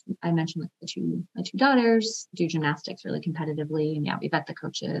 As I mentioned, like my two daughters do gymnastics really competitively, and we vet the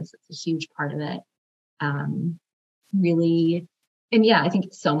coaches. It's a huge part of it. Really, and I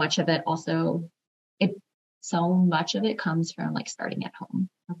think so much of it comes from like starting at home,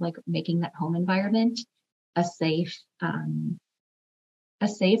 of like making that home environment a safe,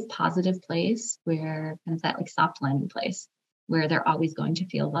 positive place where kind of that like soft landing place where they're always going to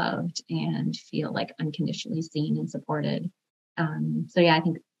feel loved and feel like unconditionally seen and supported. I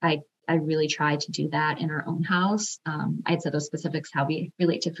think I really try to do that in our own house. I'd said those specifics, how we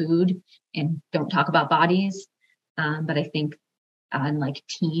relate to food and don't talk about bodies. But I think on like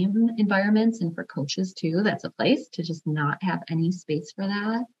team environments and for coaches too, that's a place to just not have any space for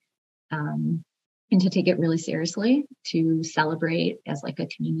that. And to take it really seriously, to celebrate as like a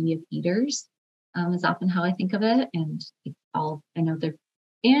community of eaters, is often how I think of it. And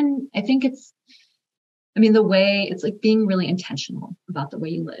I think the way it's like being really intentional about the way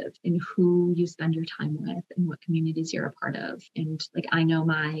you live and who you spend your time with and what communities you're a part of. And like, I know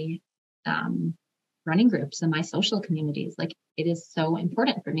my running groups and my social communities, like it is so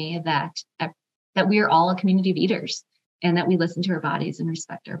important for me that we are all a community of eaters, and that we listen to our bodies and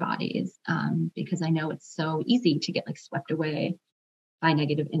respect our bodies, because I know it's so easy to get like swept away by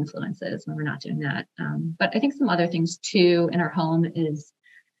negative influences when we're not doing that. But I think some other things too in our home is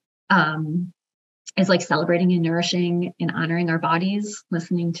like celebrating and nourishing and honoring our bodies,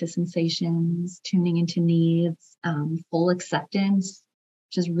 listening to sensations, tuning into needs, full acceptance,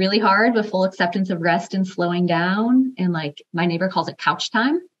 which is really hard, but full acceptance of rest and slowing down. And like my neighbor calls it couch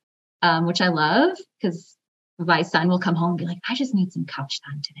time, which I love, because my son will come home and be like, I just need some couch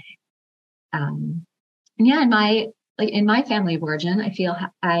time today. In my family of origin,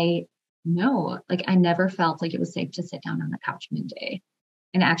 I never felt like it was safe to sit down on the couch midday.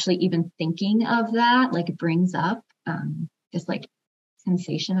 And actually even thinking of that, like brings up this like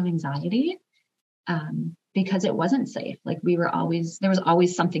sensation of anxiety, because it wasn't safe. Like there was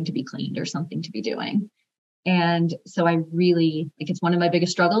always something to be cleaned or something to be doing. And so I really, like, it's one of my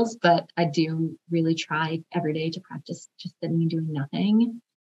biggest struggles, but I do really try every day to practice just sitting and doing nothing,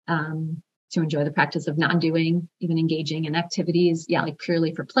 to enjoy the practice of not doing, even engaging in activities, like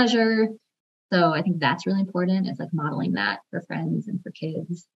purely for pleasure. So I think that's really important. It's like modeling that for friends and for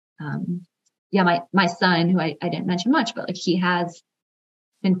kids. My son, who I didn't mention much, but like he has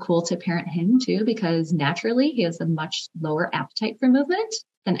been cool to parent him too, because naturally he has a much lower appetite for movement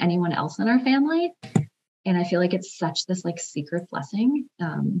than anyone else in our family. And I feel like it's such this like secret blessing,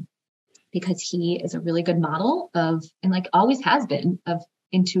 because he is a really good model of, and like always has been, of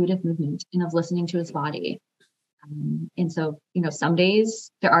intuitive movement and of listening to his body. And so, some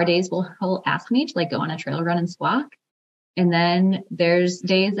days, there are days he'll ask me to like go on a trail run and squawk. And then there's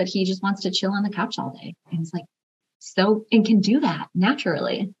days that he just wants to chill on the couch all day. And it's like, and can do that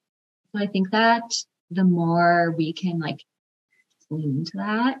naturally. So I think that the more we can like lean into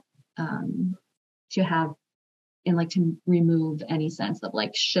that, to have, and like to remove any sense of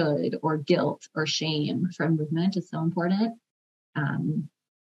like should or guilt or shame from movement is so important.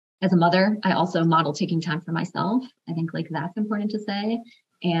 As a mother, I also model taking time for myself. I think like that's important to say,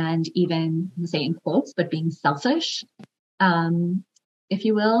 and even say in quotes, but being selfish, if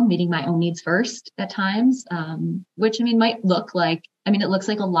you will, meeting my own needs first at times, which might look like, it looks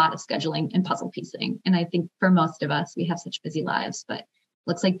like a lot of scheduling and puzzle piecing. And I think for most of us, we have such busy lives, but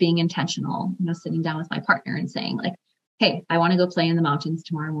looks like being intentional, sitting down with my partner and saying like, hey, I want to go play in the mountains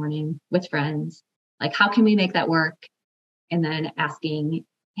tomorrow morning with friends. Like, how can we make that work? And then asking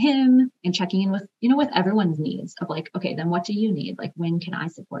him and checking in with, with everyone's needs of like, okay, then what do you need? Like, when can I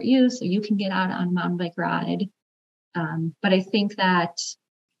support you so you can get out on a mountain bike ride? But I think that,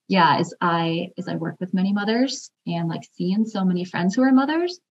 yeah, as I work with many mothers and like seeing so many friends who are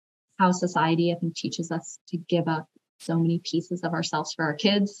mothers, how society, I think, teaches us to give up so many pieces of ourselves for our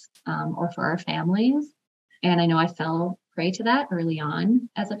kids, or for our families. And I know I fell prey to that early on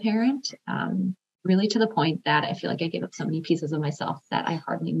as a parent, really to the point that I feel like I gave up so many pieces of myself that I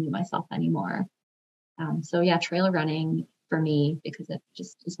hardly knew myself anymore. So yeah, trail running for me, because it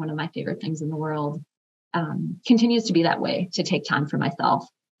just is one of my favorite things in the world, continues to be that way, to take time for myself,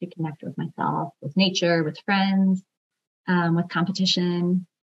 to connect with myself, with nature, with friends, with competition.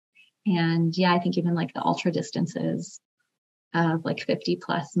 And yeah, I think even like the ultra distances of like 50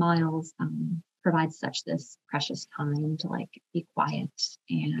 plus miles provides such this precious time to like be quiet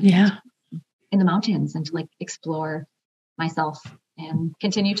and in the mountains, and to like explore myself and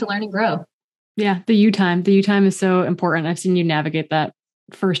continue to learn and grow. Yeah, the you time. The you time is so important. I've seen you navigate that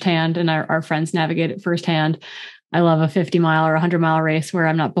firsthand, and our friends navigate it firsthand. I love a 50-mile or 100-mile race where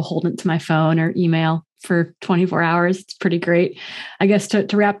I'm not beholden to my phone or email for 24 hours. It's pretty great. I guess to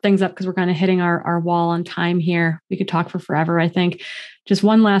wrap things up, because we're kind of hitting our wall on time here. We could talk for forever, I think. Just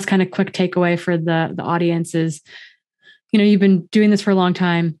one last kind of quick takeaway for the audience is, you've been doing this for a long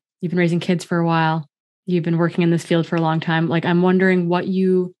time. You've been raising kids for a while. You've been working in this field for a long time. Like, I'm wondering what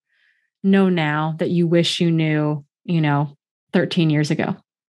you know now that you wish you knew, 13 years ago.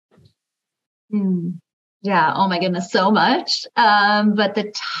 Yeah. Oh my goodness, so much. But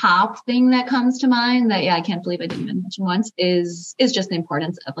the top thing that comes to mind that, I can't believe I didn't even mention once is just the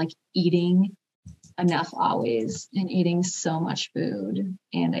importance of like eating enough always, and eating so much food.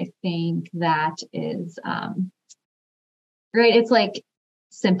 And I think that is, right. It's like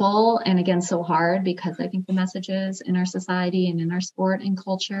simple, and again, so hard, because I think the messages in our society and in our sport and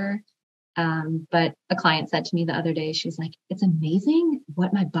culture. But a client said to me the other day, she's like, it's amazing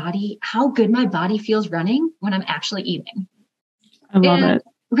how good my body feels running when I'm actually eating. I love it.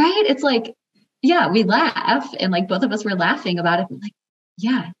 Right. It's like, yeah, we laugh, and like both of us were laughing about it. But like,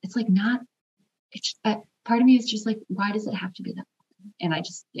 yeah, it's like it's part of me is just like, why does it have to be that? And I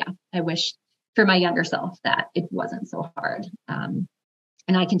wish for my younger self that it wasn't so hard. And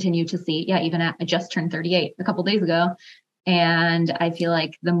I continue to see, I just turned 38 a couple days ago. And I feel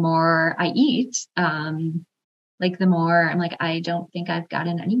like the more I eat, like the more I'm like, I don't think I've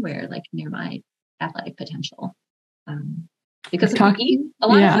gotten anywhere like near my athletic potential. Because if we eat a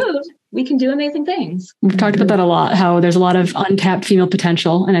lot of food, we can do amazing things. We've talked about that a lot, how there's a lot of untapped female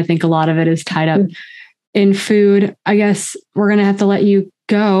potential. And I think a lot of it is tied up in food. I guess we're going to have to let you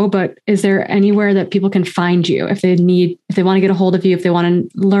go, but is there anywhere that people can find you if they want to get a hold of you, if they want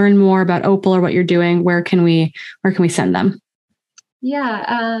to learn more about Opal or what you're doing, where can we send them?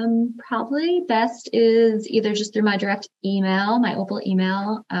 Yeah, probably best is either just through my direct email, my Opal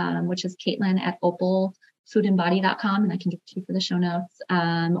email, which is Caitlin@opalfoodandbody.com, and I can give it to you for the show notes,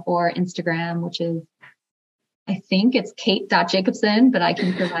 or Instagram, which is, I think it's Kate.Jacobsen, but I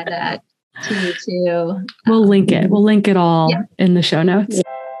can provide that to you too. We'll link it. We'll link it all in the show notes.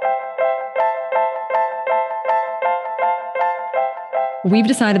 We've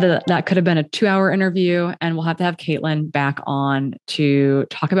decided that could have been a 2-hour interview, and we'll have to have Caitlin back on to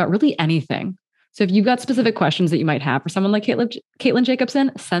talk about really anything. So if you've got specific questions that you might have for someone like Caitlin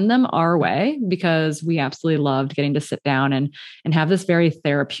Jacobsen, send them our way, because we absolutely loved getting to sit down and have this very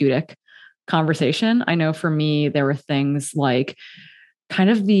therapeutic conversation. I know for me, there were things like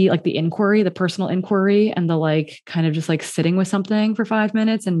kind of the inquiry, the personal inquiry, and the like kind of just like sitting with something for 5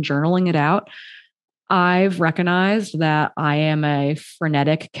 minutes and journaling it out. I've recognized that I am a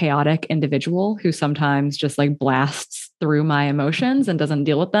frenetic, chaotic individual who sometimes just like blasts through my emotions and doesn't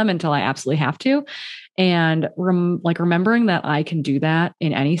deal with them until I absolutely have to. And remembering that I can do that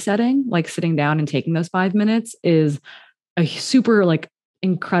in any setting, like sitting down and taking those 5 minutes, is a super like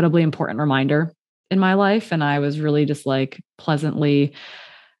incredibly important reminder in my life. And I was really just like pleasantly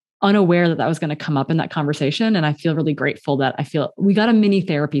unaware that was going to come up in that conversation. And I feel really grateful that we got a mini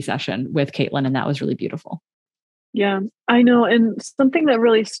therapy session with Caitlin, and that was really beautiful. Yeah, I know. And something that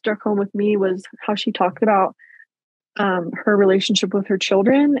really struck home with me was how she talked about her relationship with her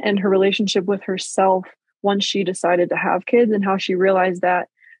children and her relationship with herself once she decided to have kids, and how she realized that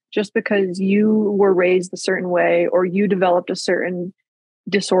just because you were raised a certain way or you developed a certain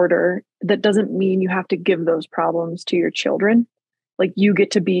disorder, that doesn't mean you have to give those problems to your children. Like, you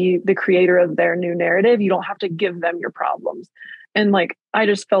get to be the creator of their new narrative. You don't have to give them your problems. And like, I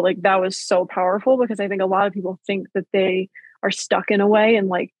just felt like that was so powerful, because I think a lot of people think that they are stuck in a way, and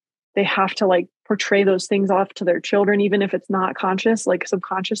like they have to like portray those things off to their children, even if it's not conscious, like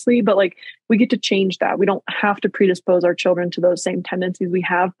subconsciously. But like we get to change that. We don't have to predispose our children to those same tendencies we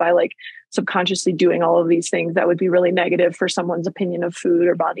have by like subconsciously doing all of these things that would be really negative for someone's opinion of food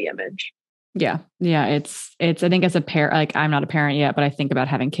or body image. Yeah. Yeah. It's, I think as a parent, like I'm not a parent yet, but I think about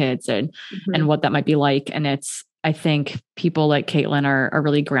having kids and what that might be like. And I think people like Caitlin are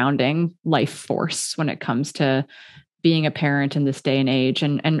really grounding life force when it comes to being a parent in this day and age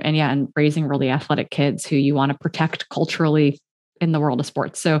and raising really athletic kids who you want to protect culturally in the world of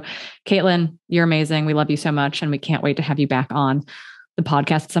sports. So Caitlin, you're amazing. We love you so much. And we can't wait to have you back on the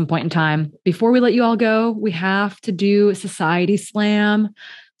podcast at some point in time. Before we let you all go, we have to do Society Slam.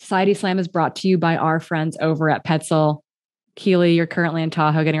 Society Slam is brought to you by our friends over at Petzl. Keely, you're currently in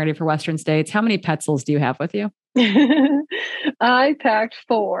Tahoe getting ready for Western States. How many Petzls do you have with you? I packed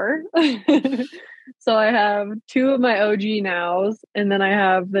 4. So I have 2 of my OG nows, and then I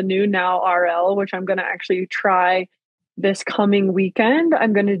have the new now RL, which I'm going to actually try this coming weekend.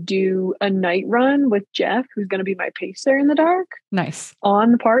 I'm going to do a night run with Jeff, who's going to be my pacer in the dark. Nice.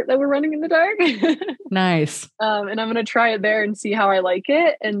 On the part that we're running in the dark. Nice. And I'm going to try it there and see how I like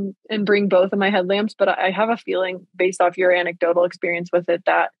it and bring both of my headlamps. But I have a feeling based off your anecdotal experience with it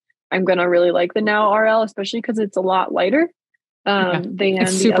that I'm going to really like the now RL, especially because it's a lot lighter. Than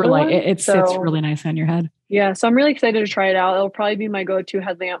it's super light. It sits really nice on your head. Yeah. So I'm really excited to try it out. It'll probably be my go-to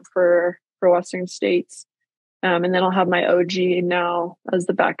headlamp for Western States. And then I'll have my OG now as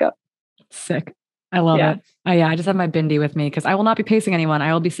the backup. Sick. I love it. I just have my bindi with me because I will not be pacing anyone.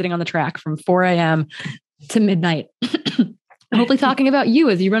 I will be sitting on the track from 4 a.m. to midnight. Hopefully talking about you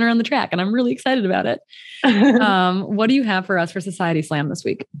as you run around the track. And I'm really excited about it. What do you have for us for Society Slam this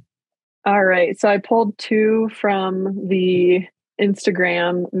week? All right. So I pulled 2 from the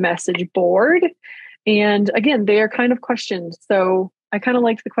Instagram message board. And again, they are kind of questions. So I kind of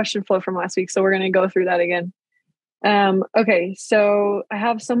liked the question flow from last week. So we're going to go through that again. Okay. So I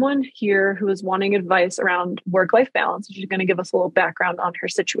have someone here who is wanting advice around work-life balance. She's going to give us a little background on her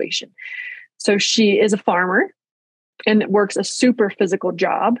situation. So she is a farmer and works a super physical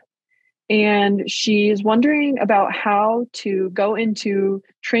job. And she's wondering about how to go into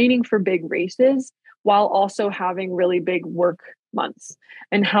training for big races while also having really big work months,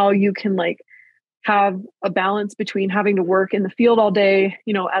 and how you can like have a balance between having to work in the field all day,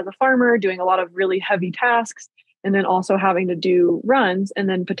 as a farmer, doing a lot of really heavy tasks, and then also having to do runs and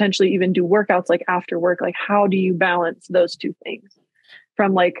then potentially even do workouts like after work. Like, how do you balance those 2 things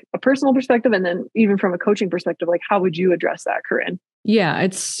from like a personal perspective? And then even from a coaching perspective, like how would you address that, Corinne? Yeah,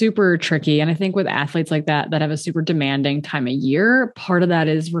 it's super tricky. And I think with athletes like that have a super demanding time of year, part of that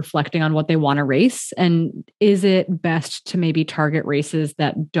is reflecting on what they want to race. And is it best to maybe target races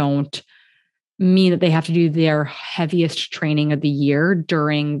that don't mean that they have to do their heaviest training of the year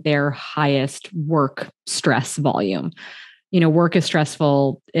during their highest work stress volume? Work is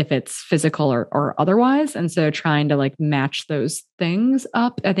stressful if it's physical or otherwise. And so trying to like match those things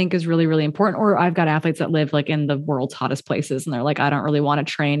up, I think is really, really important. Or I've got athletes that live like in the world's hottest places and they're like, I don't really want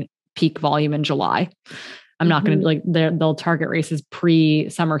to train peak volume in July. I'm not going to like, they'll target races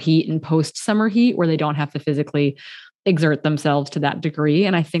pre-summer heat and post-summer heat where they don't have to physically exert themselves to that degree.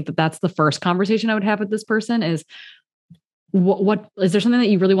 And I think that that's the first conversation I would have with this person is what is there something that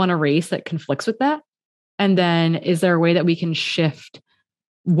you really want to race that conflicts with that? And then is there a way that we can shift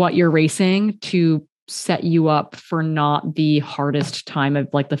what you're racing to set you up for not the hardest time of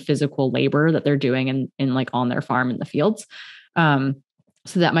like the physical labor that they're doing in like on their farm in the fields?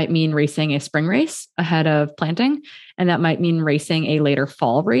 So that might mean racing a spring race ahead of planting. And that might mean racing a later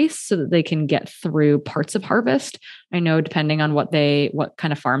fall race so that they can get through parts of harvest. I know depending on what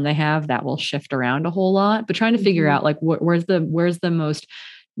kind of farm they have, that will shift around a whole lot, but trying to figure out like where's the most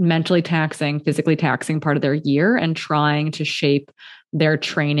mentally taxing, physically taxing part of their year and trying to shape their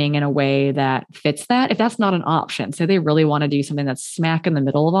training in a way that fits that. If that's not an option, say they really want to do something that's smack in the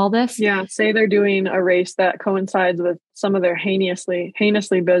middle of all this. Yeah. Say they're doing a race that coincides with some of their heinously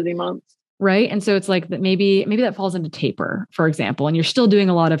busy months. Right. And so it's like that maybe that falls into taper, for example, and you're still doing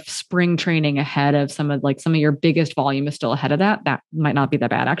a lot of spring training ahead of some of your biggest volume is still ahead of that. That might not be that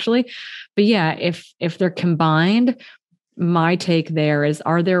bad actually. But yeah, if they're combined, my take there is,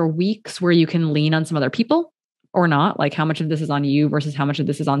 are there weeks where you can lean on some other people or not? Like how much of this is on you versus how much of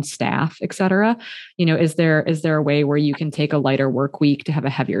this is on staff, et cetera? Is there a way where you can take a lighter work week to have a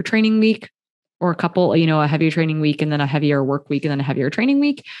heavier training week, or a couple, a heavier training week and then a heavier work week and then a heavier training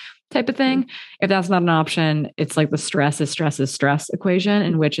week type of thing? If that's not an option, it's like the stress is stress equation,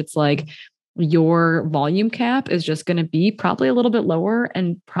 in which it's like your volume cap is just going to be probably a little bit lower,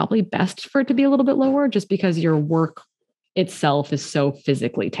 and probably best for it to be a little bit lower just because your work itself is so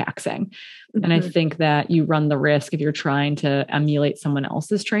physically taxing. And I think that you run the risk, if you're trying to emulate someone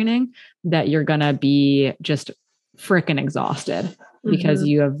else's training, that you're going to be just freaking exhausted because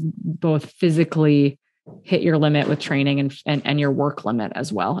you have both physically hit your limit with training and your work limit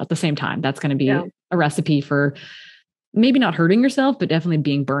as well at the same time. That's going to be a recipe for maybe not hurting yourself, but definitely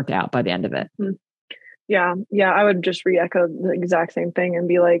being burnt out by the end of it. Yeah. Yeah. I would just re-echo the exact same thing and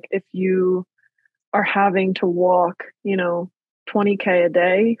be like, if you are having to walk, 20K a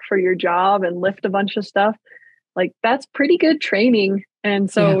day for your job and lift a bunch of stuff, like that's pretty good training. And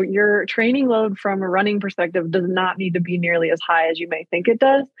so your training load from a running perspective does not need to be nearly as high as you may think it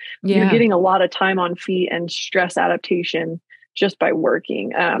does. You're getting a lot of time on feet and stress adaptation just by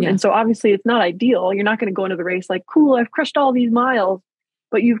working. And so obviously it's not ideal. You're not going to go into the race like, cool, I've crushed all these miles,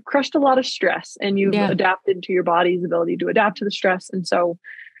 but you've crushed a lot of stress and you've adapted to your body's ability to adapt to the stress. And so,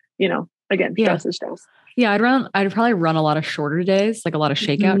 again, stress is stress. Yeah, I'd probably run a lot of shorter days, like a lot of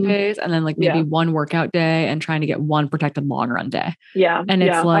shakeout days, and then like maybe one workout day and trying to get one protected long run day. Yeah. And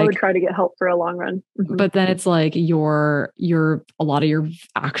it's like, I would try to get help for a long run. But then it's like a lot of your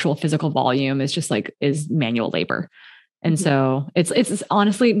actual physical volume is manual labor. And so it's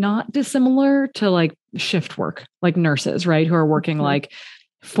honestly not dissimilar to like shift work, like nurses, right? Who are working like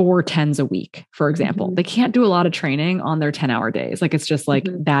 4 10s a week, for example. They can't do a lot of training on their 10-hour days. Like, it's just like,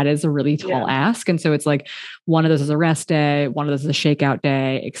 that is a really tall ask. And so it's like, one of those is a rest day, one of those is a shakeout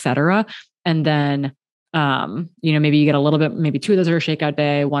day, et cetera. And then, maybe you get a little bit, maybe 2 of those are a shakeout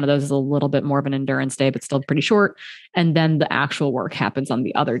day. One of those is a little bit more of an endurance day, but still pretty short. And then the actual work happens on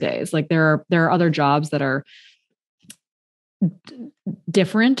the other days. Like there are other jobs that are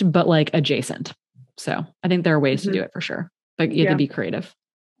different, but like adjacent. So I think there are ways to do it for sure, but you have to be creative.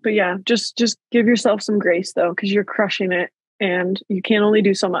 But yeah, just give yourself some grace though, because you're crushing it and you can only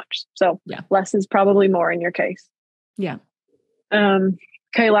do so much. So less is probably more in your case. Yeah.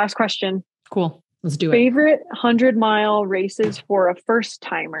 Okay. Last question. Cool. Let's do it. Favorite 100-mile races for a first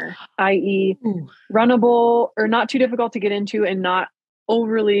timer, i.e. runnable or not too difficult to get into and not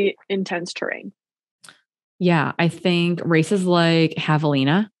overly intense terrain. Yeah. I think races like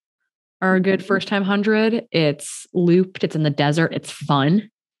Javelina are a good first time 100. It's looped. It's in the desert. It's fun.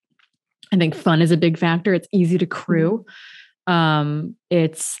 I think fun is a big factor. It's easy to crew. I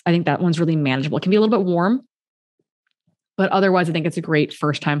think that one's really manageable. It can be a little bit warm, but otherwise I think it's a great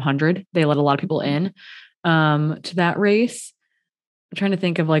first time 100. They let a lot of people in, to that race. I'm trying to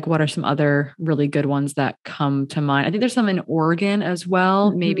think of like, what are some other really good ones that come to mind? I think there's some in Oregon as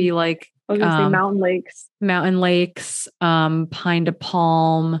well. Maybe like, I was gonna say Mountain Lakes, Pine to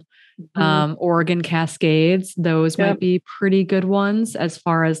Palm, Oregon Cascades. Those might be pretty good ones as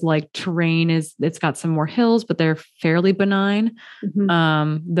far as like terrain it's got some more hills, but they're fairly benign.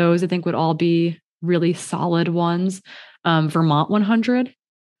 Those I think would all be really solid ones. Vermont 100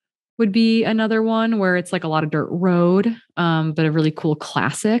 would be another one where it's like a lot of dirt road, but a really cool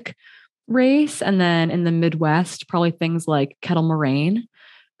classic race. And then in the Midwest, probably things like Kettle Moraine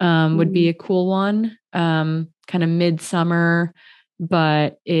would be a cool one, kind of midsummer,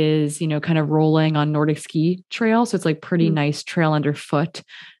 but is, kind of rolling on Nordic ski trail. So it's like pretty nice trail underfoot.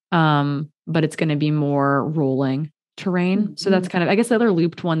 But it's going to be more rolling terrain. So that's kind of, I guess the other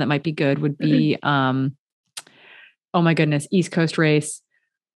looped one that might be good would be, oh my goodness, East Coast race.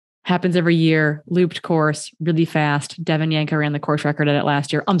 Happens every year, looped course, really fast. Devin Yanka ran the course record at it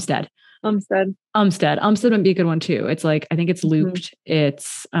last year. Umstead would be a good one too. It's like, I think it's looped.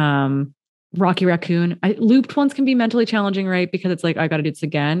 It's, Rocky Raccoon. Looped ones can be mentally challenging, right? Because it's like, I got to do this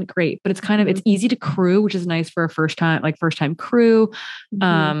again. Great. But it's kind of, it's easy to crew, which is nice for a first time crew.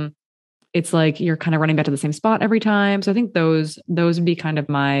 It's like, you're kind of running back to the same spot every time. So I think those would be kind of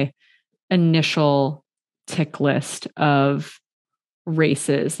my initial tick list of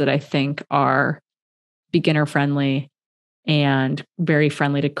races that I think are beginner friendly and very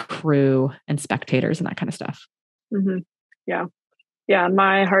friendly to crew and spectators and that kind of stuff. Yeah,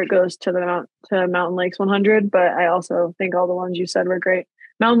 my heart goes to Mountain Lakes 100, but I also think all the ones you said were great.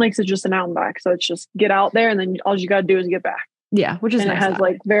 Mountain Lakes is just an out and back, so it's just get out there and then all you got to do is get back. Yeah, which is nice. It has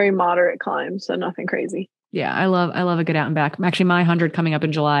like very moderate climbs, so nothing crazy. Yeah, I love a good out and back. Actually, my 100 coming up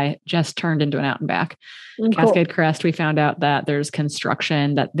in July just turned into an out and back. Cascade Crest, we found out that there's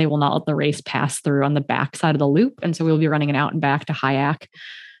construction that they will not let the race pass through on the back side of the loop. And so we'll be running an out and back to Hyack,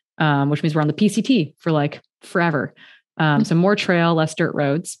 which means we're on the PCT for like forever. So more trail, less dirt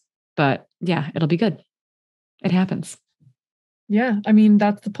roads, but yeah, it'll be good. It happens. Yeah. I mean,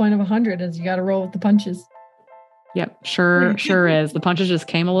 that's the point of 100 is you got to roll with the punches. Yep. Sure is. The punches just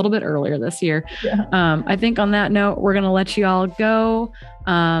came a little bit earlier this year. Yeah. I think on that note, we're going to let you all go.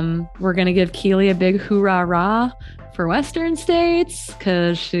 We're going to give Keely a big hoorah-rah for Western States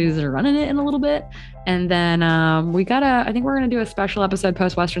because she's running it in a little bit. And then I think we're going to do a special episode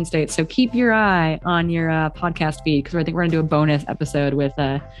post Western States. So keep your eye on your podcast feed because I think we're going to do a bonus episode with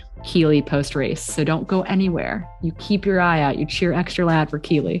Keely post race. So don't go anywhere. You keep your eye out. You cheer extra loud for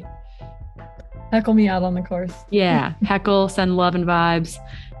Keely. Heckle me out on the course. Yeah. Heckle, send love and vibes.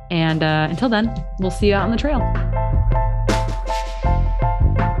 And until then, we'll see you out on the trail.